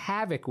wreaking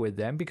havoc with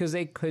them because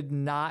they could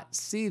not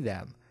see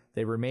them.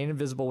 They remain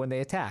invisible when they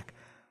attack.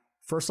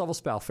 First level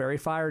spell, Fairy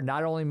Fire,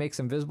 not only makes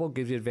them visible,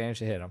 gives you advantage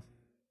to hit them.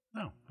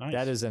 Oh, nice.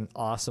 That is an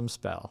awesome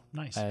spell.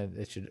 Nice. And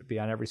it should be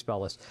on every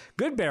spell list.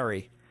 Good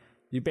Berry.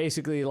 You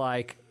basically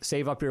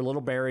save up your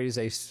little berries,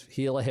 they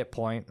heal a hit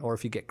point, or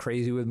if you get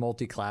crazy with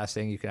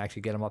multi-classing, you can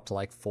actually get them up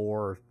to 4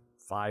 or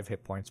 5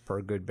 hit points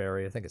per good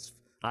berry. I think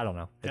I don't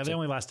know. Yeah, they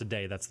only last a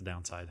day. That's the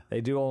downside.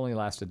 They do only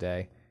last a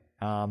day.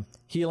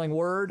 Healing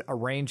Word, a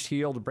ranged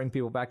heal to bring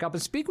people back up.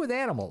 And Speak with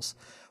Animals,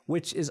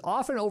 which is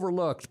often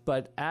overlooked,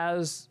 but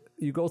as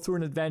you go through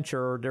an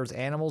adventure, there's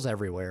animals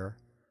everywhere,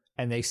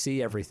 and they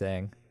see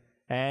everything.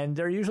 And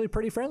they're usually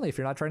pretty friendly if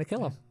you're not trying to kill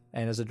them.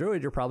 And as a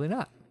druid, you're probably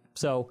not.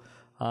 So,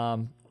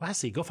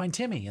 Lassie, go find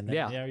Timmy, and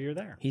then you're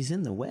there. He's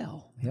in the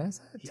well. yes,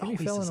 He Timmy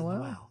always fell is in in the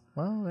the well.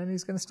 well. Well, then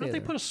he's going to Why stay don't they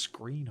there. put a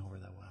screen over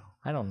the well?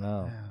 I don't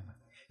know.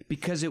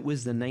 Because it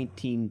was the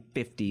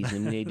 1950s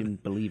and they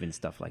didn't believe in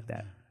stuff like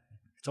that.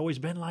 It's always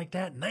been like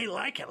that, and they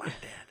like it like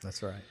that.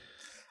 That's right.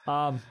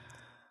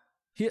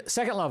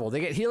 Second level, they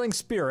get Healing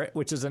Spirit,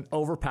 which is an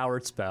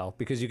overpowered spell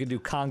because you can do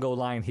Congo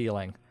line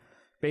healing.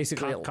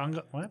 Basically,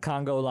 Congo, what?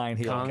 Congo line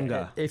healing.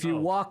 Conga. If you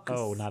walk...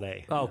 Oh, not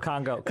a. Oh,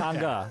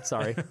 Conga.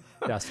 Sorry.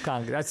 Yes,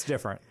 Conga. That's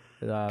different.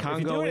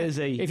 Congo is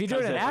if you do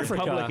it in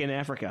Africa, republic in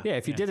Africa. Yeah,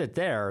 if you did it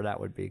there, that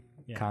would be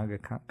Congo.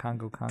 I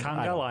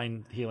Conga don't-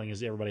 line healing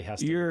is everybody has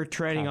to. You're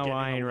treading a Getting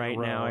line over right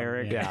the now, road,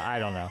 Eric. Yeah, I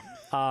don't know.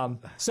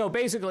 So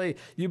basically,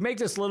 you make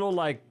this little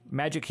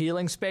magic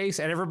healing space,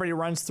 and everybody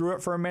runs through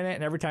it for a minute.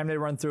 And every time they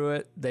run through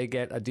it, they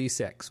get a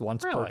D6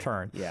 once per Really?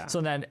 turn. Yeah.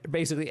 So then,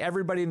 basically,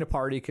 everybody in the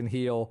party can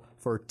heal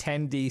for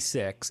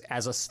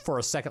 10d6 for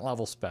a second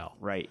level spell.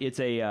 Right. It's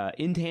a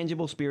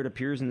intangible spirit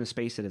appears in the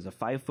space that is a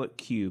 5-foot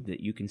cube that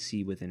you can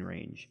see within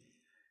range.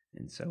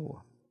 And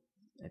so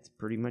that's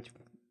pretty much,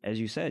 as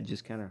you said,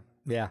 just kind of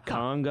Yeah.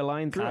 conga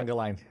line through it. Conga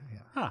line.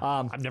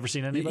 Huh. I've never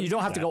seen anybody. You don't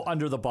do have to that. go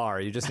under the bar.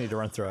 You just need to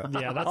run through it.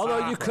 Yeah, that's Although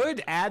you awkward.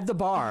 could add the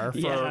bar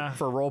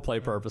for role play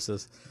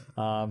purposes.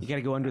 You got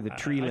to go under the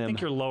tree limb. I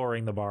think you're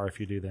lowering the bar if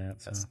you do that.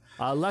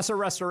 So. Lesser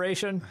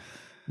Restoration.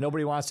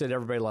 Nobody wants it.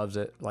 Everybody loves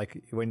it.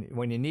 Like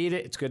when you need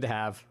it, it's good to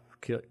have.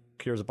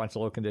 Cures a bunch of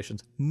low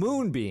conditions.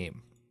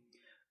 Moonbeam.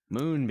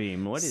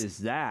 Moonbeam. What is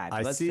that?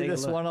 I Let's see take a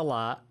this look. one a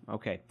lot.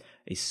 Okay.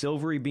 A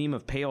silvery beam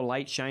of pale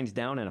light shines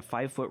down in a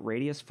 5-foot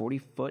radius,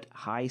 40-foot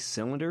high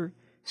cylinder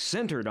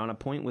centered on a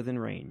point within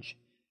range.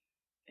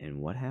 And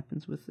what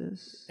happens with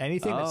this?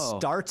 Anything that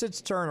starts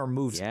its turn or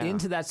moves Yeah.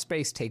 into that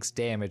space takes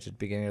damage at the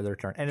beginning of their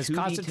turn. And it's 2d10.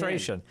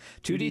 concentration.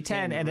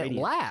 2d10, and it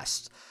radius.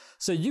 lasts.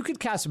 So you could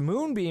cast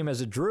Moonbeam as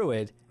a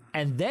druid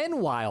and then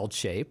Wild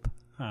Shape.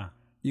 Huh.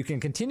 You can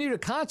continue to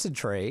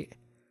concentrate.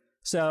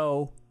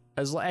 So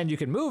and you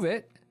can move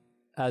it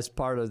as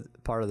part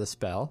of the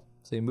spell.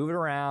 So you move it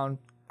around.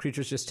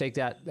 Creatures just take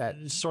that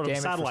It's sort of a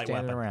damage satellite for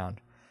standing weapon.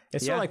 around.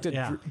 It's sort of like the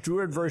Yeah.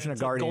 druid version of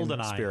Guardian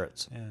Goldeneye.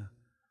 Spirits.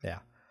 Yeah.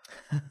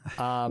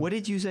 Yeah. What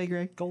did you say,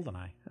 Greg?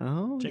 Goldeneye.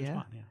 Oh, James yeah.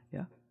 Bond. Yeah.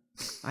 Yeah.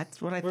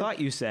 That's what I thought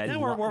you said. Yeah,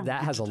 we're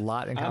That has a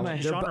lot in common.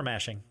 They're genre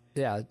mashing.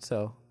 Yeah,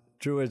 so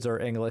druids are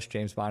English,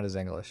 James Bond is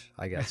English,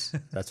 I guess.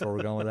 That's where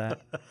we're going with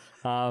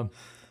that.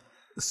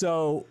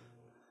 So,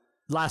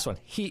 last one,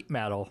 heat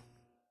metal.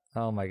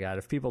 Oh my God,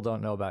 if people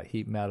don't know about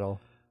heat metal,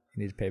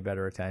 you need to pay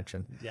better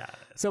attention. Yeah.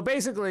 So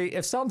basically,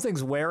 if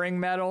something's wearing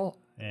metal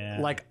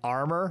And like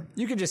armor,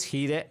 you can just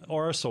heat it.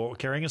 or a sword,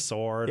 carrying a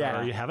sword,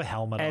 or you have a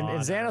helmet And on.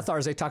 in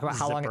Xanathars, they talk about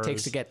how long it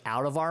takes zippers. to get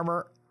out of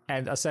armor,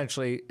 and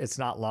essentially, it's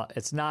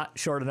not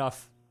short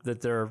enough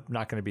that they're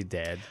not going to be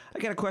dead. I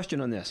got a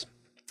question on this.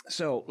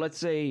 So let's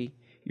say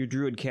your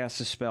druid casts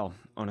a spell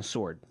on a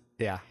sword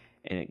Yeah,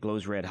 and it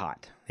glows red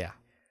hot. yeah.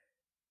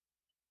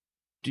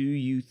 Do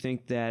you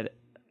think that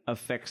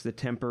affects the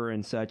temper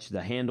and such?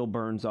 The handle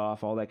burns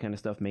off, all that kind of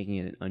stuff, making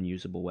it an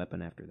unusable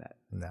weapon after that?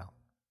 No,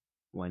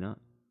 Why not?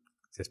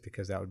 just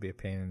because that would be a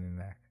pain in the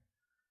neck.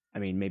 I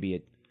mean, maybe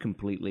it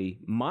completely...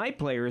 My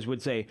players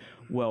would say,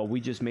 well,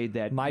 we just made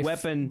that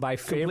weapon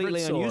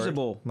completely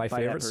unusable. My by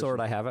that favorite sword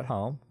person. I have at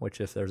home,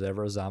 which if there's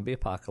ever a zombie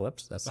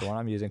apocalypse, that's the one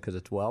I'm using because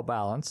it's well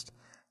balanced,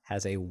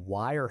 has a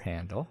wire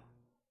handle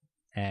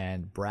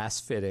and brass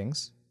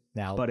fittings.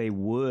 Now, But a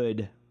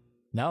wood,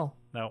 no,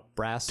 No.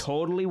 brass.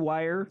 totally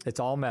wire, It's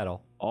all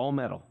metal. all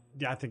metal.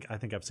 Yeah, I think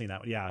I've seen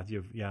that. Yeah,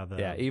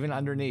 Yeah, even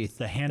underneath.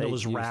 the handle they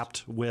is used-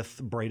 wrapped with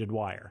braided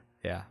wire.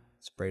 Yeah,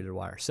 it's braided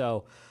wire.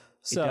 So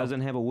It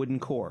doesn't have a wooden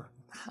core.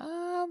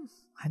 I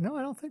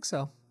don't think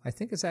so. I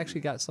think it's actually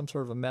got some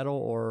sort of a metal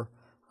or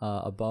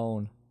a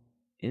bone core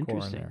in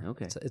Interesting. there.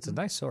 Okay. It's a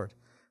nice sword.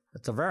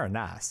 It's a very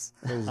nice.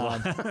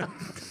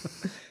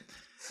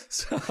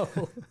 So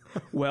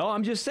Well,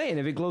 I'm just saying,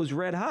 if it glows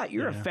red hot,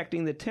 you're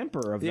affecting the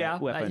temper of yeah,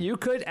 that weapon. you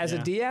could, as a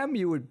DM,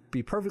 you would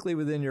be perfectly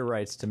within your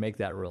rights to make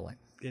that ruling.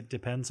 It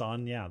depends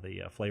on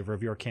the flavor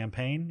of your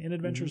campaign. In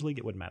Adventures League,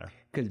 it wouldn't matter.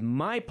 Because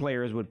my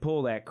players would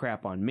pull that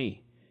crap on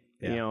me.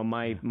 You know,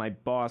 my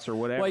boss or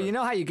whatever. Well, you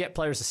know how you get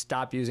players to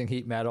stop using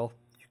heat metal?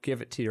 You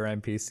give it to your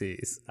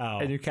NPCs,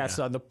 and you cast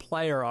it on the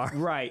player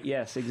arm. Right,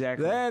 yes,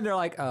 exactly. Then they're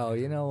like, oh,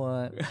 you know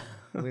what?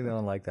 We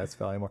don't like that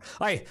spell anymore.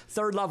 All right,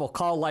 third level,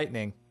 Call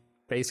Lightning.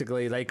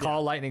 Basically, they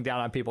call lightning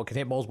down on people, can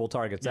hit multiple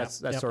targets. That's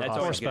sort of that's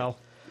awesome. our spell.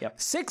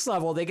 Yep. Sixth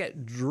level, they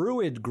get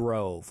Druid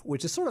Grove,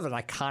 which is sort of an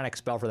iconic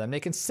spell for them. They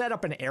can set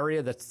up an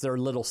area that's their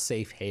little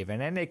safe haven,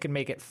 and they can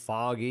make it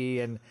foggy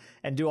and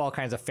do all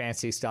kinds of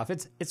fancy stuff.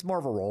 It's more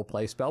of a role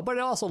play spell, but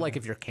also like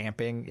if you're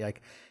camping,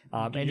 like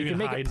and you can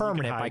make hide- it you can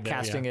permanent by hide there,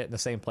 casting yeah. it in the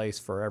same place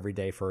for every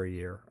day for a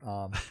year.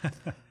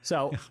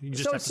 So You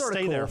just so have it's to sort of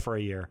stay there cool. for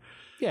a year.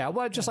 Yeah,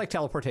 well, just like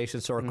teleportation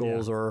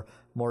circles or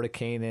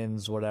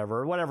Mordecaians,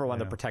 whatever one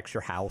that protects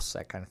your house,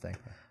 that kind of thing.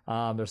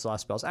 There's a lot of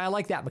spells. And I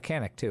like that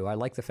mechanic, too. I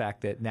like the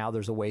fact that now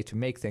there's a way to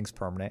make things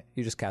permanent.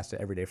 You just cast it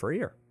every day for a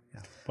year.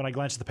 When I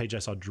glanced at the page, I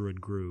saw Druid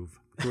Groove.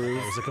 It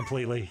was a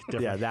completely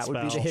different Yeah, that would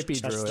be the spell.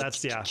 hippie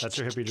That's- druid. That's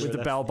your hippie druid. With the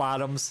That's- bell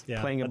bottoms. Yeah,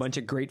 Playing a bunch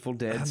of Grateful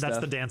Dead that's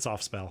stuff. the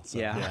dance-off spell. So.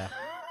 Yeah.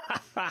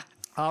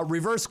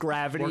 Reverse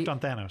gravity. Worked on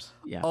Thanos.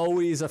 Yeah.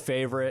 Always a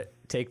favorite.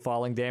 Take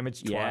falling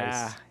damage twice.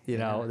 Yeah, You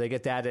know, they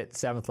get that at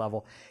 7th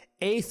level.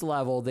 8th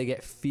level, they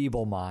get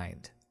Feeble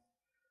Mind.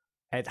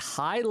 At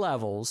high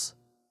levels,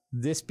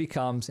 this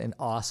becomes an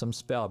awesome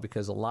spell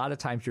because a lot of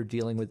times you're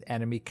dealing with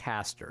enemy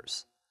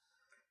casters.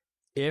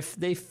 If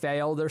they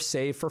fail their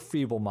save for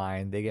Feeble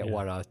Mind, they get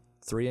what, a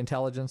 3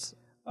 intelligence?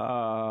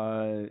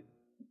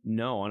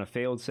 No, on a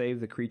failed save,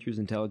 the creature's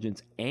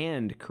intelligence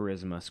and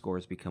charisma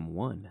scores become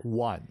 1.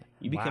 1.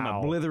 You become Wow.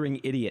 a blithering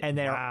idiot. And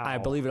they're, Wow. I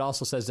believe it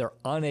also says they're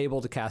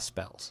unable to cast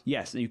spells.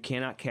 Yes, you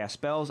cannot cast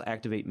spells,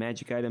 activate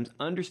magic items,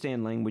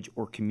 understand language,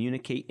 or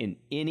communicate in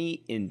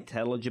any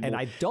intelligible... And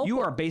I don't- You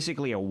are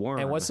basically a worm.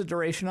 And what's the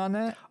duration on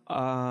that?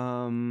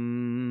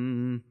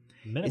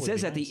 Minute It would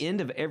says be at nice. the end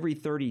of every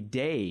 30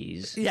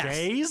 days...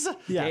 Days?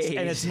 Yes, Days.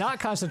 and it's not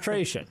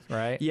concentration,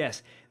 right?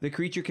 Yes, the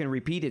creature can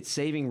repeat its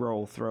saving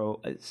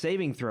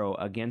throw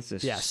against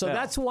this Yeah, so spell.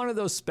 that's one of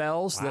those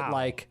spells that, Wow.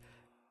 like,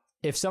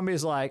 if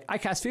somebody's like, I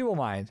cast Feeble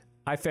Mind,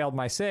 I failed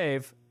my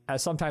save,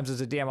 sometimes as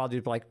a DM, I'll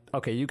just be like,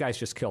 okay, you guys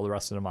just kill the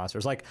rest of the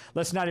monsters. Like,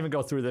 let's not even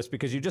go through this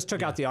because you just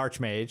took out the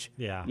Archmage.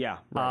 Yeah. Yeah,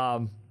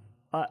 right.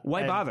 Why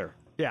and- bother?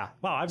 Yeah.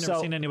 Wow, I've never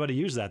So- seen anybody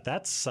use that.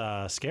 That's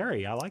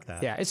scary. I like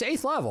that. Yeah, it's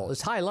 8th level.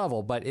 It's high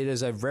level, but it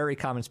is a very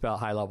common spell at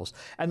high levels.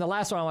 And the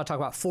last one I want to talk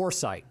about,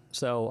 Foresight.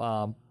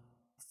 So,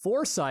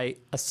 Foresight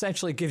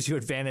essentially gives you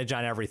advantage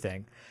on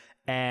everything.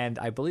 And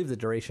I believe the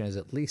duration is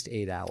at least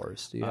 8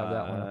 hours. Do you have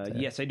that one up there?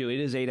 Yes, I do. It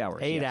is 8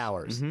 hours. 8 yes.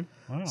 hours.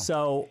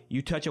 So,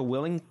 You touch a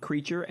willing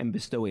creature and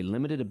bestow a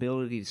limited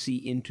ability to see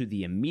into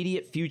the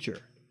immediate future.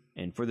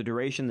 And for the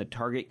duration, the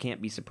target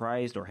can't be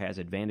surprised or has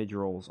advantage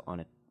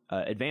on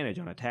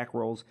attack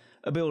rolls,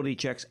 ability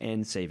checks,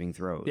 and saving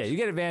throws. yeah, you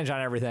get advantage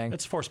on everything.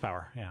 It's force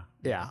power. Yeah.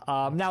 Yeah.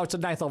 Now it's a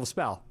 9th level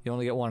spell. You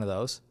only get one of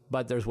those,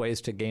 but there's ways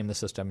to game the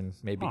system and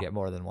maybe get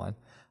more than one.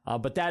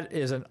 But that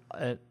is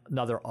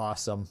another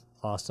awesome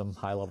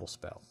high level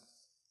spell.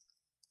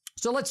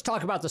 So let's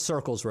talk about the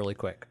circles really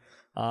quick.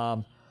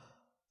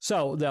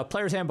 So the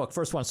player's handbook,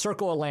 first one,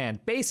 Circle of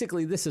Land.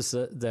 Basically, this is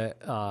the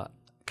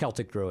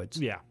Celtic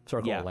Druids. Yeah.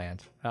 Circle of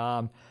Land.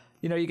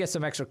 You get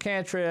some extra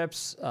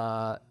cantrips.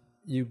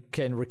 You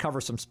can recover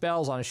some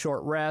spells on a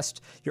short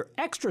rest. Your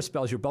extra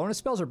spells, your bonus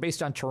spells, are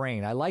based on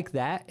terrain. I like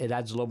that. It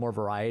adds a little more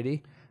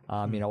variety.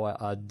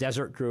 A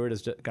desert druid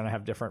is going to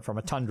have different from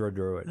a tundra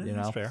druid.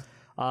 That's fair.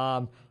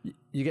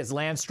 You get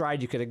land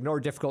stride. You can ignore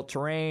difficult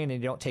terrain,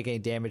 and you don't take any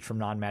damage from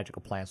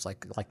non-magical plants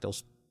like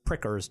those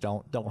prickers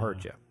don't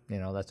hurt you. You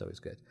know, that's always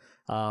good.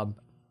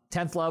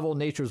 10th level,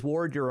 Nature's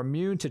Ward. You're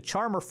immune to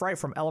charm or fright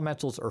from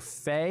elementals or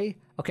fae.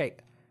 Okay,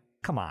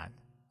 come on.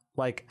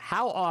 Like,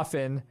 how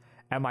often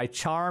am I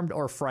charmed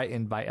or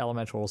frightened by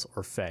elementals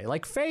or fae?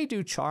 Like, fae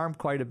do charm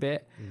quite a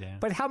bit,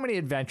 but how many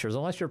adventures,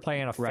 unless you're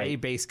playing a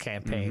fae-based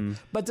campaign?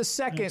 But the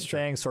second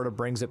thing sort of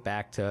brings it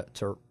back to,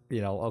 you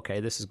know, okay,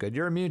 this is good.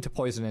 You're immune to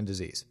poison and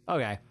disease.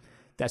 Okay,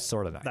 that's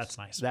sort of nice. That's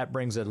nice. That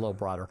brings it a little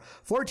broader.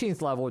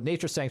 14th level,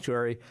 Nature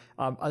Sanctuary.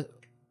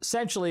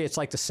 Essentially, it's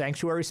like the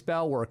Sanctuary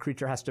spell where a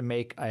creature has to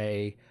make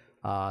a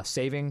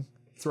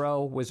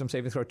wisdom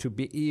saving throw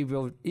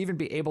to even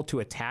be able to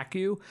attack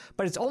you,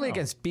 but it's only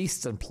against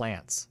beasts and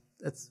plants.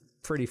 That's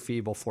pretty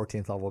feeble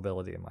 14th level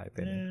ability, in my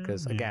opinion,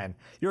 because again,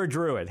 you're a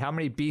druid. How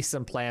many beasts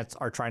and plants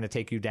are trying to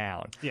take you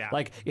down?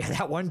 Like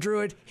that one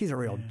druid, he's a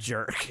real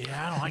jerk.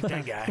 Yeah, I don't like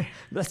that guy.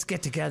 Let's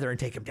get together and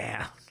take him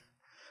down.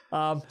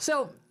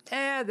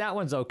 That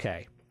one's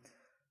okay.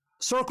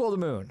 Circle of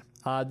the Moon.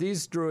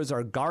 These druids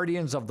are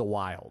guardians of the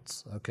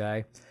wilds.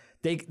 Okay.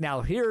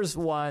 Now here's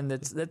one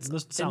that's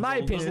in my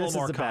opinion, this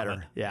is the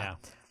better. Yeah.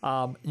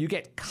 You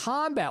get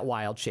combat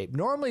wild shape.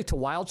 Normally to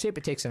wild shape,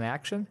 it takes an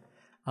action.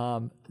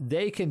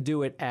 They can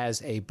do it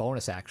as a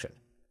bonus action,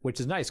 which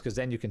is nice because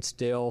then you can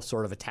still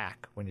sort of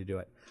attack when you do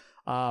it.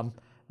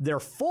 Their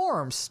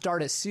forms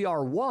start at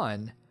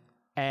CR1,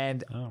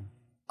 and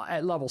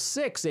at level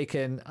 6, they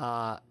can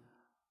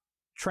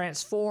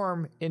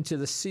transform into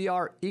the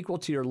CR equal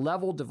to your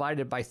level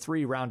divided by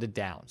 3 rounded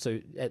down. So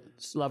at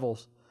level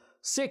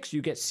 6,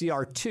 you get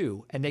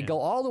CR2, and they go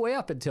all the way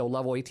up until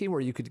level 18,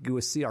 where you could do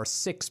a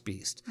CR6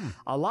 beast.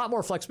 A lot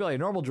more flexibility.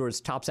 Normal druids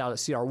tops out at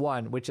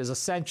CR1, which is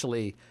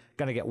essentially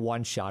going to get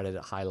one-shotted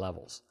at high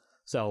levels.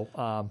 So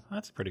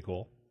that's pretty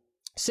cool.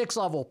 6th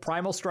level,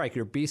 Primal Strike.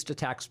 Your beast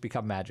attacks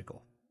become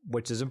magical,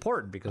 which is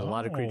important because a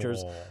lot of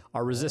creatures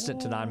are resistant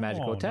to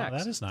non-magical attacks. No,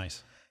 that is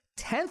nice.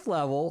 10th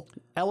level,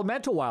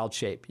 Elemental Wild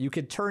Shape. You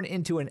can turn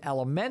into an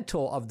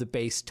elemental of the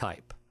base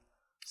type.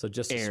 So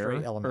just a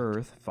straight element.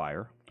 Earth,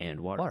 fire, and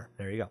water.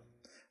 There you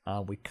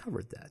go. We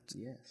covered that.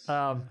 Yes.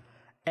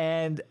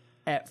 And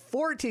at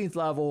 14th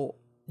level,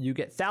 you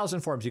get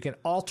 1,000 forms. You can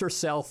alter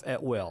self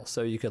at will.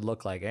 So you could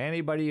look like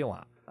anybody you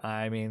want.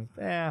 I mean,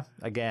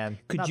 again.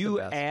 Could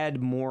you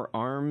add more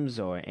arms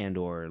or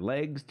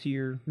legs to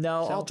your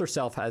No, self? alter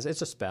self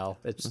it's a spell.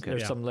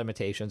 There's some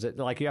limitations.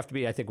 You have to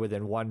be, I think,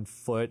 within 1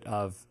 foot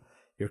of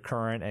your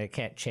current, and it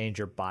can't change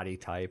your body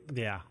type.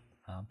 Yeah.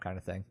 Kind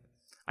of thing.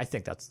 I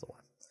think that's the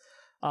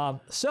one.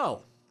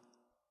 So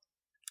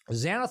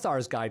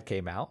Xanathar's guide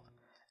came out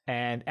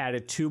and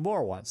added 2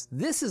 more ones.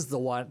 This is the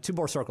one, 2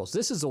 more circles.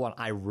 This is the one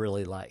I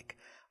really like.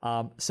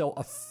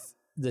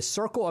 The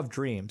Circle of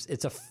Dreams,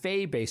 it's a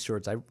Fae-based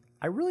swords. I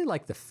really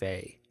like the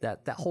Fae,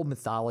 that whole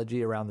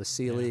mythology around the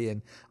Seelie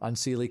and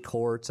Unseelie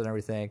courts and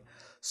everything.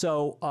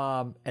 So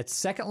at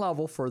 2nd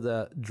level for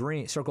the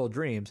Circle of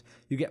Dreams,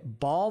 you get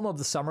Balm of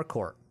the Summer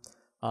Court.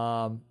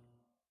 You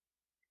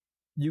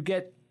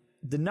get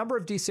the number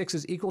of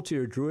D6s equal to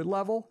your druid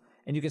level,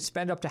 and you can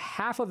spend up to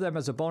half of them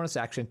as a bonus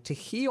action to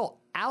heal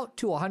out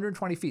to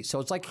 120 feet. So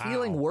it's like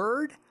Healing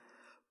Word,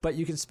 but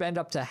you can spend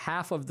up to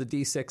half of the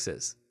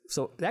D6s.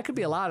 So that could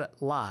be a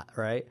lot,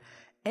 right?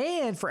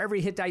 And for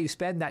every hit die you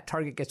spend, that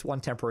target gets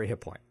 1 temporary hit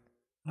point.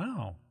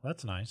 Oh,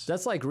 that's nice.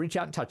 That's like reach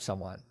out and touch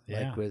someone,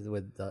 like with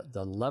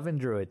the Love and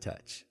Druid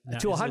touch. Now,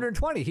 to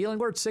 120, Healing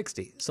Word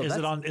 60. So is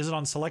it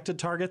on selected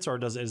targets,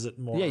 or is it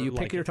more? Yeah, you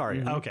pick your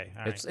target. Okay,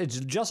 all right. It's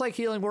just like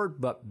Healing Word,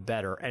 but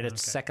better, and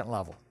it's 2nd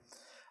level.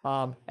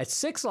 At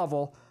 6th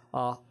level,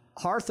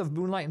 Hearth of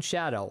Moonlight and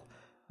Shadow,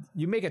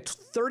 you make a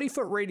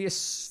 30-foot radius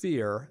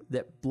sphere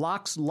that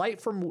blocks light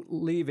from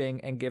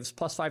leaving and gives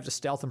 +5 to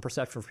stealth and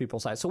perception for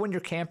people's eyes. So when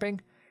you're camping,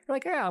 you're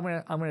like,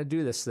 I'm gonna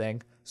do this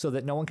thing so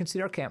that no one can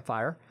see our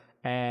campfire,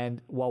 and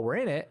while we're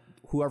in it,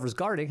 whoever's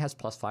guarding has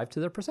 +5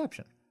 to their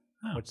perception,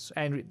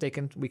 and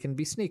we can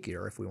be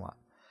sneakier if we want.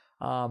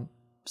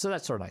 So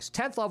that's sort of nice.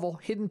 10th level,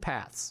 Hidden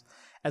Paths.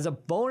 As a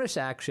bonus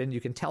action,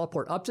 you can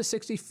teleport up to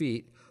 60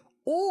 feet,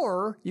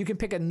 or you can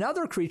pick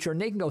another creature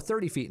and they can go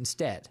 30 feet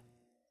instead.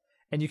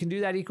 And you can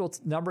do that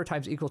number of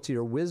times equal to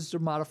your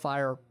wisdom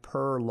modifier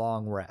per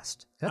long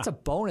rest. That's a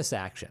bonus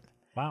action.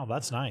 Wow,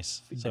 that's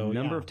nice. So a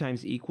number of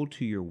times equal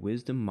to your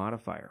wisdom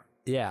modifier.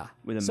 Yeah.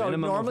 With a so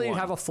minimum normally of 1.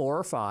 you'd have a 4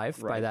 or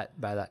 5 by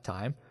that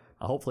time.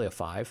 Hopefully a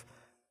 5.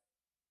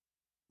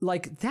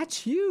 Like, that's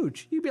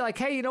huge. You'd be like,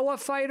 hey, you know what,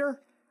 fighter?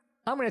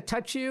 I'm going to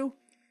touch you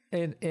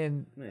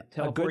in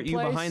teleport you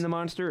behind the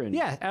monster. And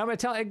I'm going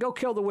to go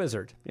kill the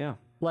wizard. Yeah.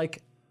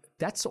 Like,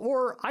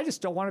 or I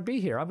just don't want to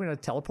be here. I'm going to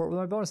teleport with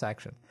my bonus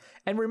action.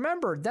 And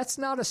remember, that's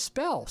not a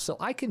spell. So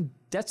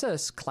that's a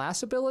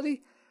class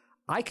ability.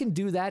 I can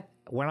do that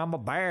when I'm a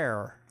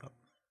bear.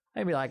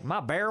 I'd be like,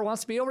 my bear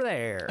wants to be over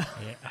there.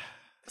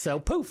 So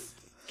poof.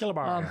 Kill a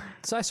bear.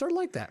 So I sort of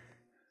like that.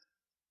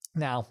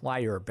 Now, why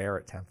you're a bear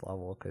at 10th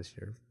level? Because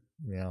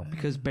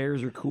because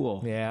bears are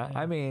cool. Yeah.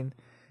 I mean,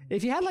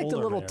 if you had like the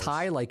Polar little bears.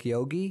 tie like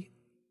Yogi,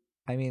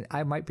 I mean,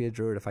 I might be a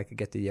druid if I could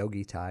get the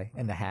Yogi tie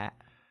and the hat.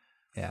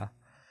 Yeah.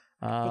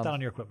 Put that on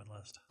your equipment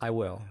list. I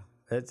will.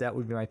 That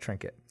would be my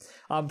trinket.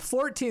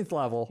 14th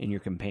level. And your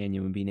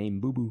companion would be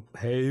named Boo Boo.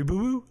 Hey, Boo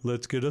Boo,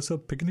 let's get us a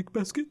picnic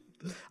basket.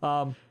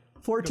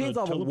 14th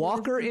level,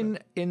 Walker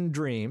in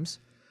Dreams.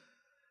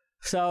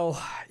 So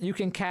you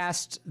can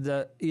cast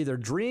the either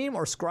Dream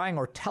or Scrying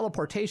or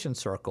Teleportation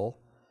Circle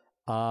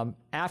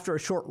after a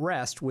short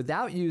rest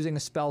without using a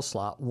spell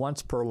slot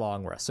once per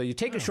long rest. So you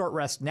take a short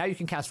rest. Now you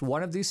can cast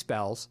one of these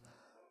spells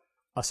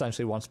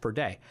essentially once per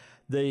day.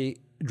 The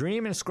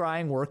Dream and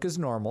Scrying work as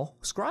normal.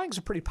 Scrying's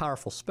a pretty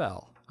powerful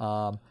spell.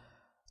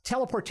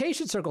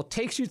 Teleportation Circle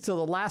takes you to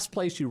the last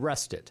place you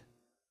rested.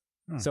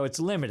 So it's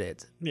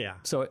limited. Yeah.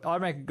 So it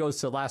automatically goes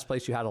to the last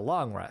place you had a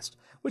long rest,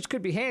 which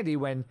could be handy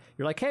when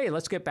you're like, hey,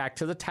 let's get back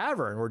to the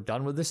tavern. We're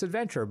done with this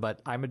adventure,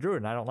 but I'm a druid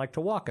and I don't like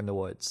to walk in the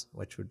woods,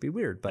 which would be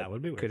weird, but That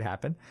would be weird. Could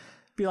happen.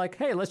 Be like,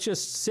 hey, let's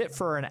just sit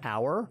for an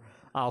hour.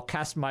 I'll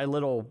cast my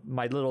little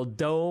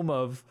dome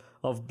of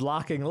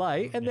blocking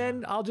light, and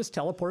then I'll just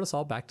teleport us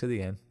all back to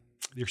the inn.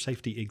 Your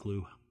safety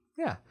igloo.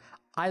 Yeah.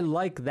 I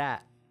like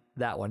that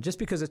one, just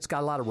because it's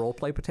got a lot of role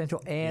play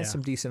potential and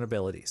some decent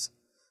abilities.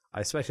 I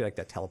especially like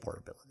that teleport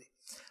ability.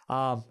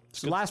 So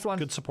the last one.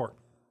 Good support.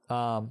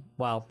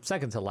 Well,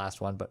 second to the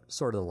last one, but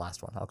sort of the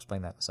last one. I'll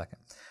explain that in a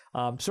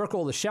second.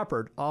 Circle of the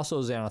Shepherd,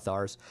 also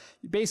Xanathars.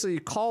 Basically,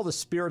 you call the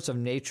spirits of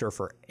nature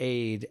for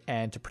aid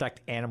and to protect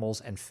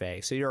animals and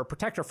fae. So you're a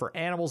protector for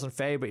animals and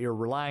fae, but you're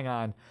relying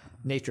on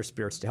nature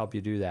spirits to help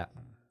you do that.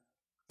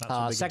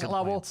 Second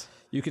level,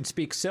 you can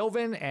speak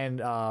Sylvan,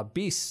 and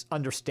beasts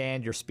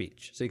understand your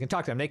speech. So you can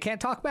talk to them. They can't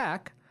talk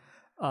back,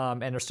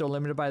 and they're still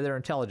limited by their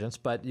intelligence,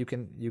 but you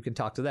can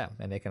talk to them,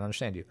 and they can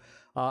understand you.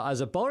 As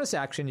a bonus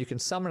action, you can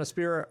summon a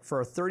spirit for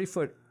a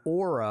 30-foot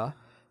aura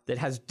that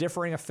has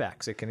differing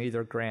effects. It can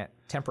either grant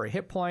temporary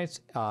hit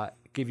points,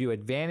 give you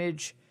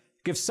advantage,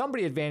 give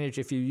somebody advantage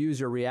if you use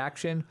your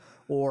reaction,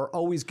 or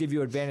always give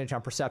you advantage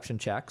on perception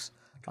checks,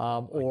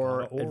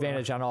 or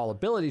advantage on all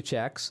ability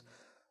checks,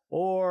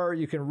 or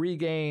you can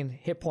regain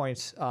hit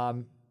points,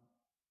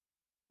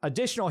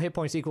 additional hit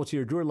points equal to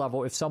your druid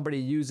level if somebody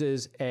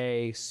uses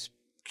a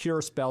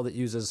cure spell that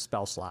uses a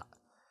spell slot.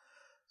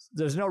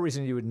 There's no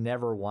reason you would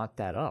never want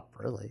that up,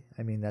 really.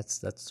 I mean,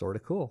 that's sort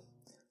of cool.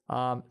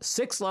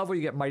 6th level,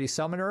 you get Mighty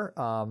Summoner.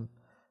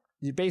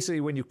 You basically,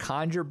 when you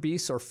conjure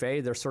beasts or fae,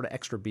 they're sort of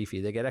extra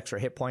beefy. They get extra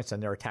hit points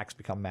and their attacks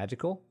become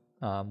magical,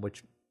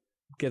 which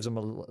gives them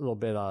a little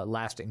bit of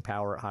lasting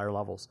power at higher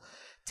levels.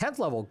 10th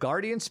level,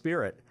 Guardian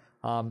Spirit.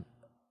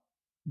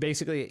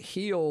 Basically, it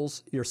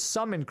heals your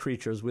summoned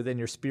creatures within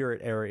your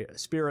spirit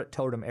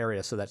totem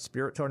area. So that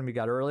spirit totem you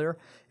got earlier,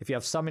 if you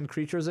have summoned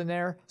creatures in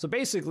there. So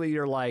basically,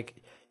 you're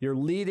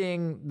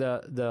leading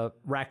the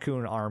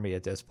raccoon army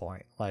at this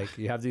point. Like,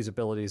 you have these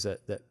abilities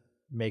that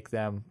make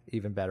them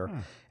even better.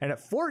 And at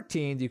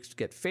 14, you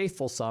get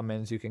faithful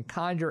summons. You can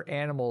conjure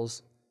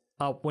animals.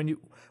 When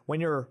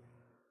you're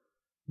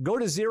go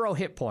to 0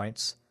 hit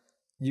points,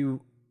 you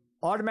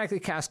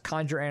automatically cast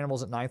conjure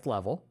animals at 9th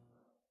level.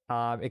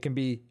 It can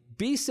be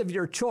beasts of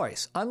your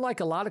choice.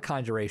 Unlike a lot of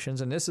conjurations,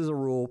 and this is a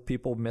rule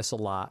people miss a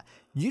lot,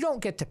 you don't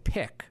get to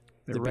pick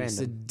the beasts.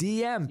 The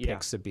DM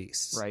picks the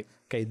beasts. Right.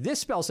 Okay, this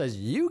spell says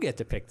you get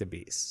to pick the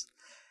beasts.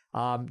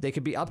 They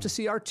can be up to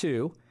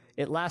CR2.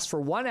 It lasts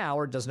for 1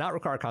 hour, does not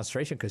require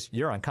concentration because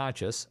you're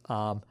unconscious.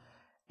 And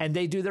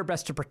they do their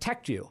best to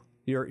protect you,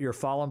 your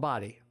fallen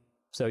body.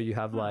 So you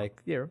have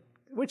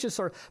which is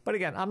sort of, but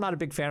again, I'm not a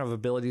big fan of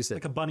abilities that...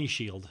 Like a bunny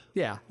shield.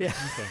 Yeah.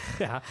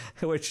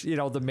 Which,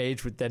 the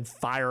mage would then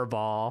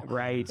fireball.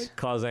 Right.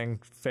 Causing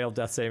failed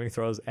death saving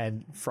throws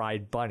and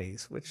fried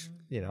bunnies, which,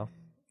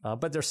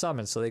 but they're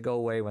summoned, so they go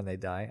away when they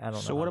die. I don't know.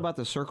 So what about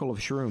the Circle of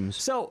Shrooms?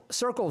 So,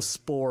 Circle of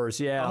Spores,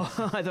 yeah.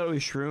 Oh, I thought it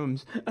was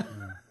shrooms.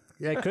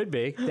 Yeah, it could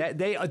be.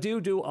 They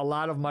do a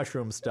lot of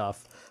mushroom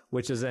stuff,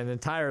 which is an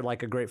entire,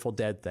 like a Grateful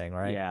Dead thing,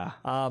 right?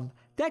 Yeah.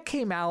 That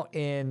came out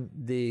in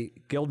the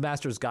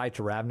Guildmaster's Guide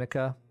to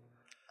Ravnica.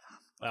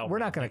 Oh, We're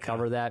not going to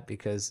cover that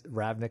because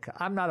Ravnica,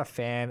 I'm not a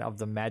fan of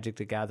the Magic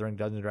the Gathering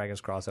Dungeons &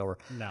 Dragons crossover.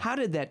 No. How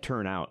did that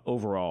turn out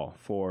overall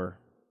for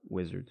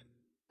Wizards?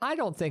 I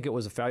don't think it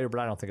was a failure, but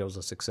I don't think it was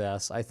a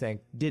success. I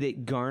think... Did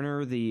it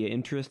garner the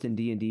interest in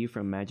D&D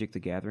from Magic the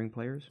Gathering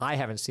players? I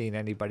haven't seen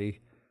anybody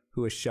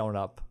who has shown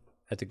up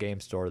at the game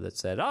store that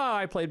said,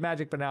 I played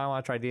Magic, but now I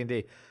want to try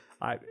D&D.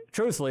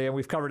 Truthfully, and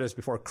we've covered this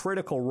before,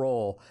 Critical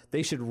Role,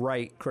 they should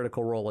write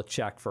Critical Role a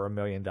check for $1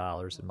 million,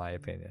 in my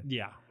opinion.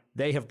 Yeah.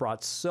 They have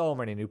brought so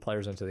many new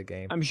players into the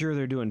game. I'm sure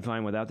they're doing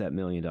fine without that $1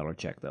 million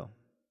check, though.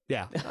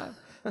 Yeah.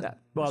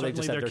 Well, they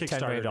just had their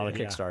 $10 million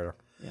Kickstarter.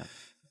 Yeah.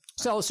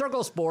 So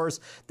Circle Spores,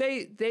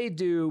 they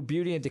do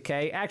Beauty and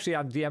Decay. Actually,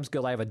 on DM's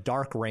Guild, I have a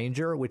Dark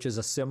Ranger, which is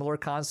a similar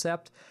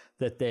concept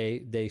that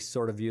they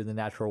sort of view the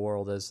natural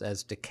world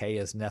as decay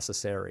as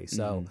necessary.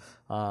 So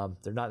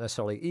they're not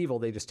necessarily evil.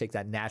 They just take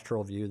that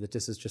natural view that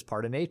this is just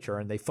part of nature,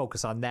 and they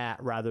focus on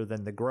that rather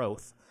than the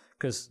growth.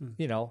 Because,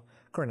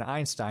 according to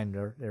Einstein,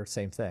 they're the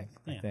same thing,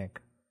 I think.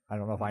 I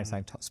don't know if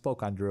Einstein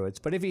spoke on druids,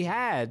 but if he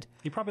had,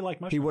 He probably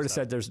liked mushrooms. he would have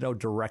said there's no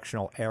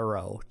directional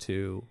arrow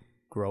to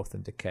growth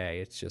and decay.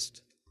 It's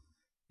just,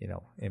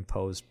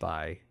 imposed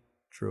by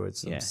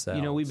druids Yeah. themselves.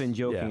 You know, we've been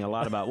joking Yeah. a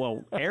lot about,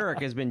 well,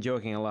 Eric has been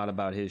joking a lot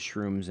about his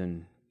shrooms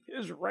and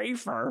his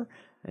Rafer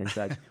and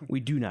such. We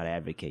do not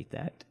advocate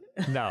that.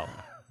 No,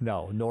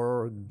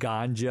 nor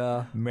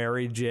ganja,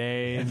 Mary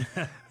Jane.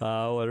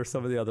 What are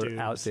some of the other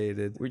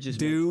outdated? We're just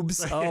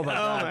Doobs. Oh my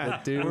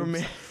God, the We're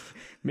Doobs.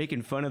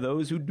 making fun of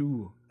those who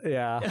do.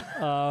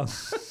 Yeah.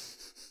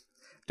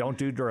 Don't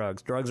do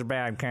drugs. Drugs are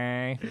bad,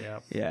 okay?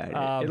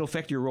 Yeah, it'll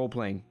affect your role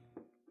playing.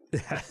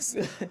 Yes.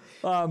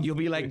 You'll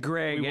be like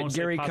Greg we at won't say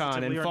Gary Con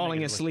positively and or falling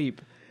negatively.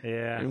 asleep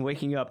Yeah. and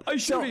waking up. I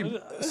shoot him.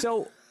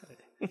 So,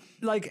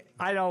 like,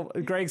 I know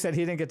Greg said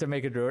he didn't get to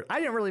make a druid. I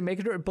didn't really make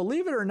a druid.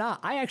 Believe it or not,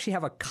 I actually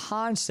have a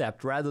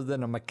concept rather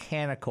than a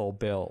mechanical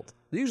build.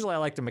 Usually I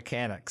like the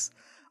mechanics,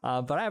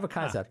 but I have a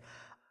concept.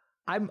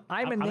 I'm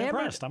enamored.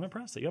 impressed. I'm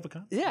impressed that you have a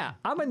con. Yeah,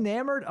 I'm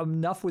enamored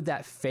enough with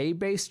that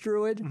Fae-based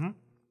druid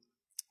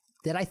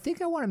that I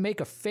think I want to make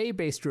a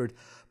Fae-based druid.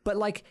 But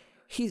like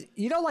he's,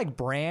 you know, like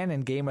Bran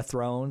in Game of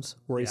Thrones,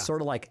 where he's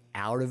sort of like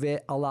out of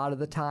it a lot of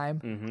the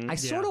time. I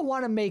sort of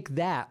want to make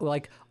that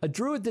like a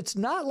druid that's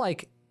not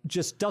like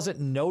just doesn't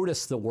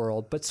notice the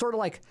world, but sort of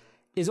like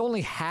is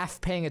only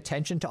half paying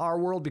attention to our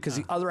world because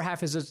the other half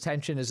of his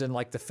attention is in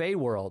like the Fae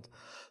world.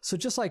 So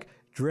just like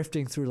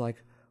drifting through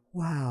like,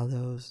 wow,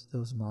 those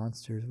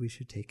monsters, we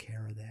should take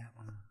care of them.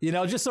 You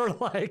know, just sort of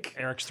like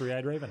Eric's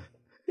three-eyed raven.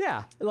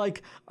 yeah,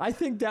 like I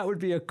think that would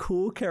be a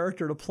cool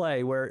character to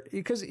play where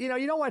because you know,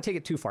 you don't want to take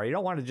it too far. You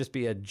don't want to just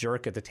be a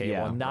jerk at the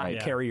table and not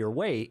carry your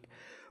weight.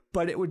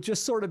 But it would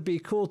just sort of be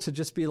cool to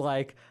just be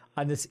like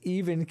on this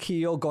even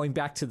keel going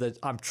back to the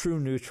I'm true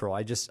neutral.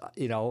 I just,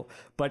 you know,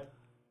 but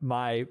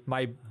my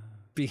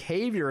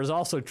behavior is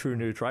also true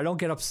neutral. I don't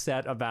get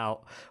upset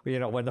about, you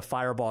know, when the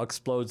fireball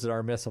explodes in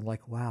our midst. I'm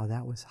like, wow,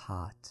 that was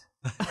hot.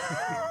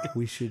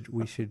 we should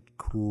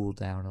cool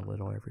down a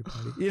little, everybody.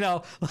 You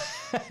know,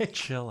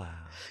 Chill out.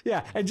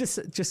 yeah, and just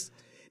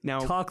Now,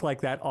 talk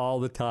like that all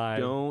the time.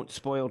 don't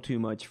spoil too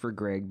much for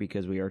Greg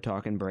because we are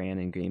talking Bran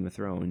and Game of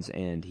Thrones,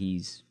 and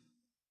he's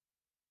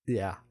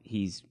Yeah,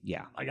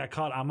 I got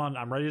caught.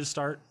 I'm ready to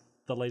start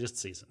the latest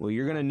season. Well,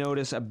 you're going to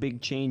notice a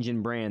big change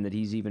in Bran that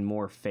he's even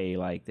more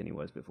Fae-like than he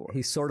was before.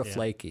 he's sort of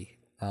flaky,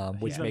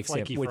 which been makes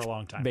flaky him for which a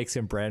long time. makes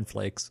him Bran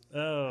flakes.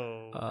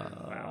 Oh,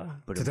 wow.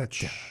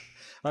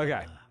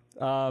 Okay.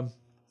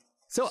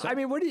 So I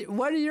mean, what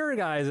are your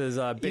guys'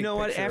 big You know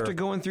what? picture? After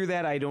going through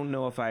that, I don't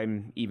know if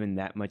I'm even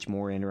that much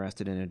more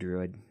interested in a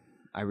druid.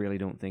 I really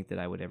don't think that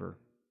I would ever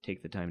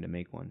take the time to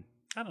make one.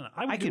 I don't know.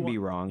 I could be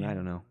wrong. I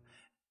don't know.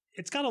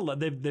 It's got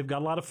they've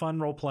got a lot of fun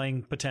role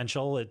playing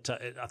potential.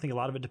 I think a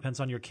lot of it depends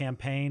on your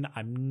campaign.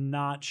 I'm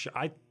not sure.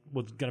 I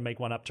was going to make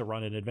one up to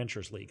run an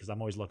Adventures League because I'm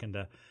always looking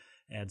to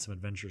add some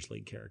Adventures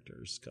League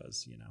characters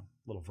because you know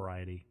a little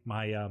variety.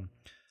 My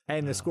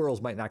and the squirrels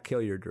might not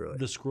kill your druid.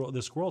 the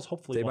squirrels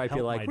hopefully They will might be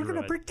help like, my we're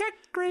going to druid."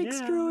 protect Greg's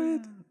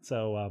druid.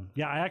 So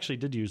yeah, I actually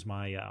did use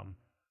my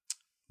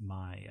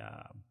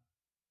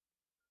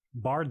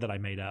bard that I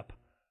made up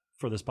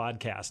for this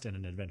podcast in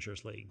an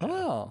Adventures League game.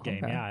 Okay.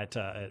 Yeah,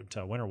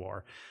 at Winter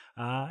War,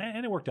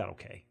 and it worked out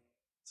okay.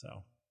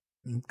 So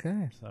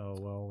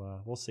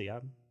we'll see.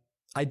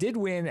 I did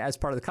win as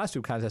part of the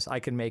costume contest. I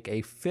can make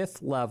a 5th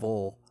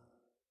level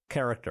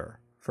character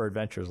for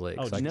Adventures League.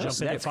 Oh, So I can no, jump-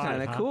 into That's 5,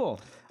 kind of huh? cool.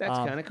 That's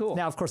kind of cool.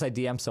 Now, of course, I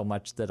DM so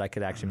much that I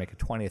could actually make a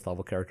 20th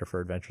level character for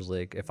Adventures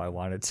League if I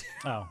wanted to.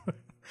 Oh,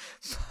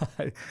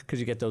 Because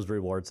you get those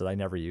rewards that I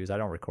never use. I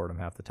don't record them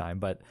half the time,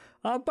 but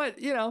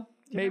you know,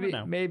 never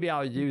know. maybe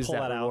I'll use Pull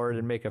that that out. reward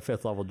and make a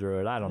 5th level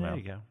druid. I don't there know.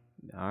 you go.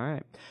 All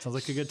right. Sounds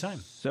like a good time.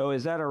 So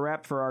is that a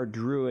wrap for our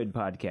druid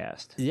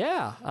podcast?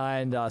 Yeah,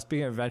 and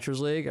speaking of Adventures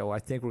League, I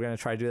think we're going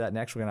to try to do that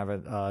next. We're going to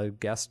have a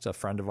guest, a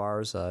friend of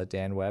ours,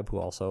 Dan Webb, who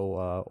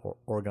also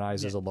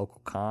organizes a local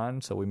con.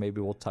 So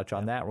we'll touch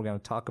on that. We're going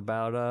to talk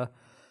about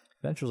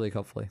Adventures League,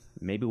 hopefully.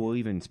 Maybe we'll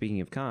even,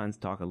 speaking of cons,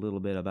 talk a little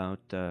bit about,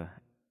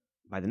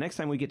 by the next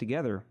time we get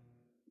together,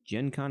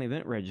 Gen Con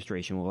event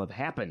registration will have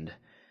happened.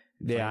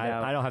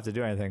 Yeah, I don't have to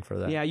do anything for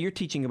that. Yeah, you're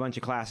teaching a bunch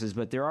of classes,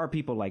 but there are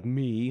people like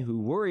me who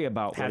worry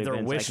about Have what their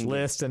events I wish can get.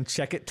 list and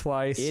check it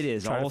twice. It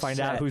is try all to find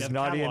set. out who's The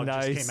naughty and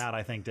catalog nice. just came out,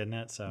 I think, didn't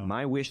it? So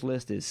My wish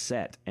list is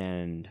set,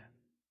 and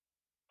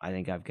I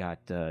think I've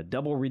got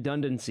double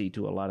redundancy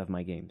to a lot of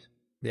my games.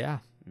 Yeah.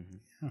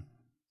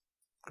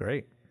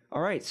 Great.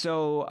 All right,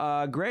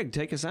 so Greg,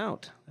 take us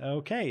out.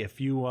 okay, if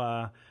you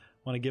want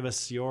to give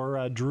us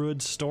your Druid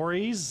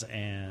stories,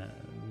 and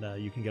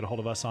you can get a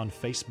hold of us on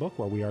Facebook,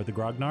 where we are the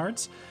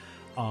Grognards.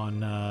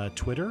 On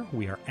Twitter,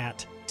 we are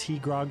at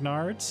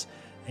tgrognards.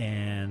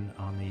 And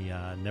on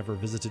the never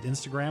visited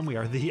Instagram, we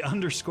are the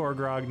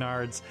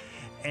 _Grognards.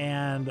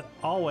 And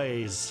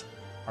always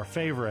our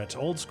favorite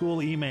old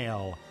school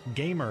email,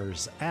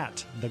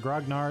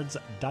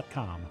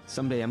 gamers@thegrognards.com.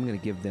 Someday I'm going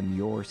to give them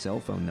your cell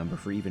phone number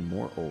for even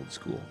more old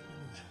school.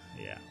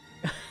 Yeah.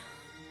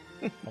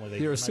 Only they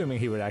You're might- assuming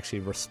he would actually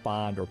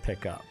respond or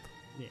pick up.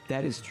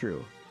 That is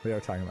true. We are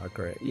talking about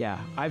Greg. Yeah,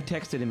 I've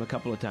texted him a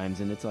couple of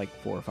times, and it's like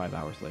 4 or 5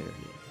 hours later.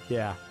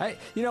 Yeah.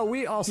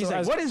 We also, He's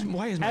like,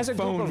 why is my as a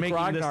group phone of making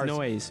this Grognards,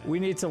 noise? we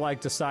need to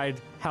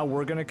decide how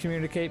we're going to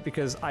communicate,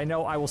 because I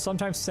know I will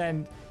sometimes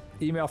send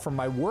email from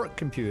my work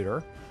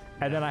computer,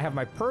 and then I have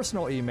my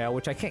personal email,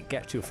 which I can't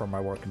get to from my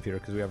work computer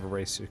because we have a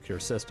very secure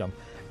system.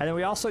 And then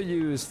we also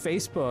use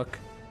Facebook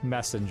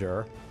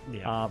Messenger.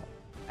 Yeah.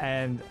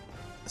 And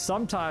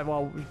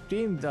sometimes,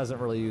 Dean doesn't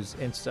really use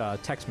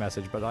text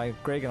message, but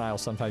Greg and I will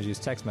sometimes use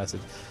text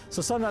message.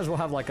 So sometimes we'll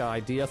have an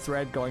idea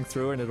thread going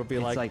through, and it'll be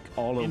It's like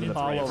all over the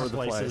all place. over the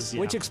places, place, yeah.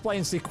 which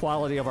explains the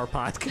quality of our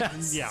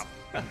podcast. Yeah.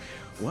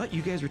 What?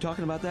 You guys were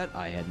talking about that?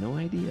 I had no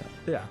idea.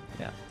 Yeah.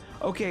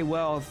 Okay,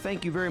 well,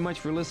 thank you very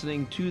much for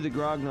listening to the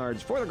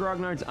Grognards. For the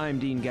Grognards, I'm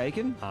Dean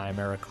Geiken. I'm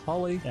Eric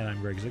Hawley. And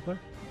I'm Greg Ziegler.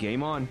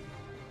 Game on.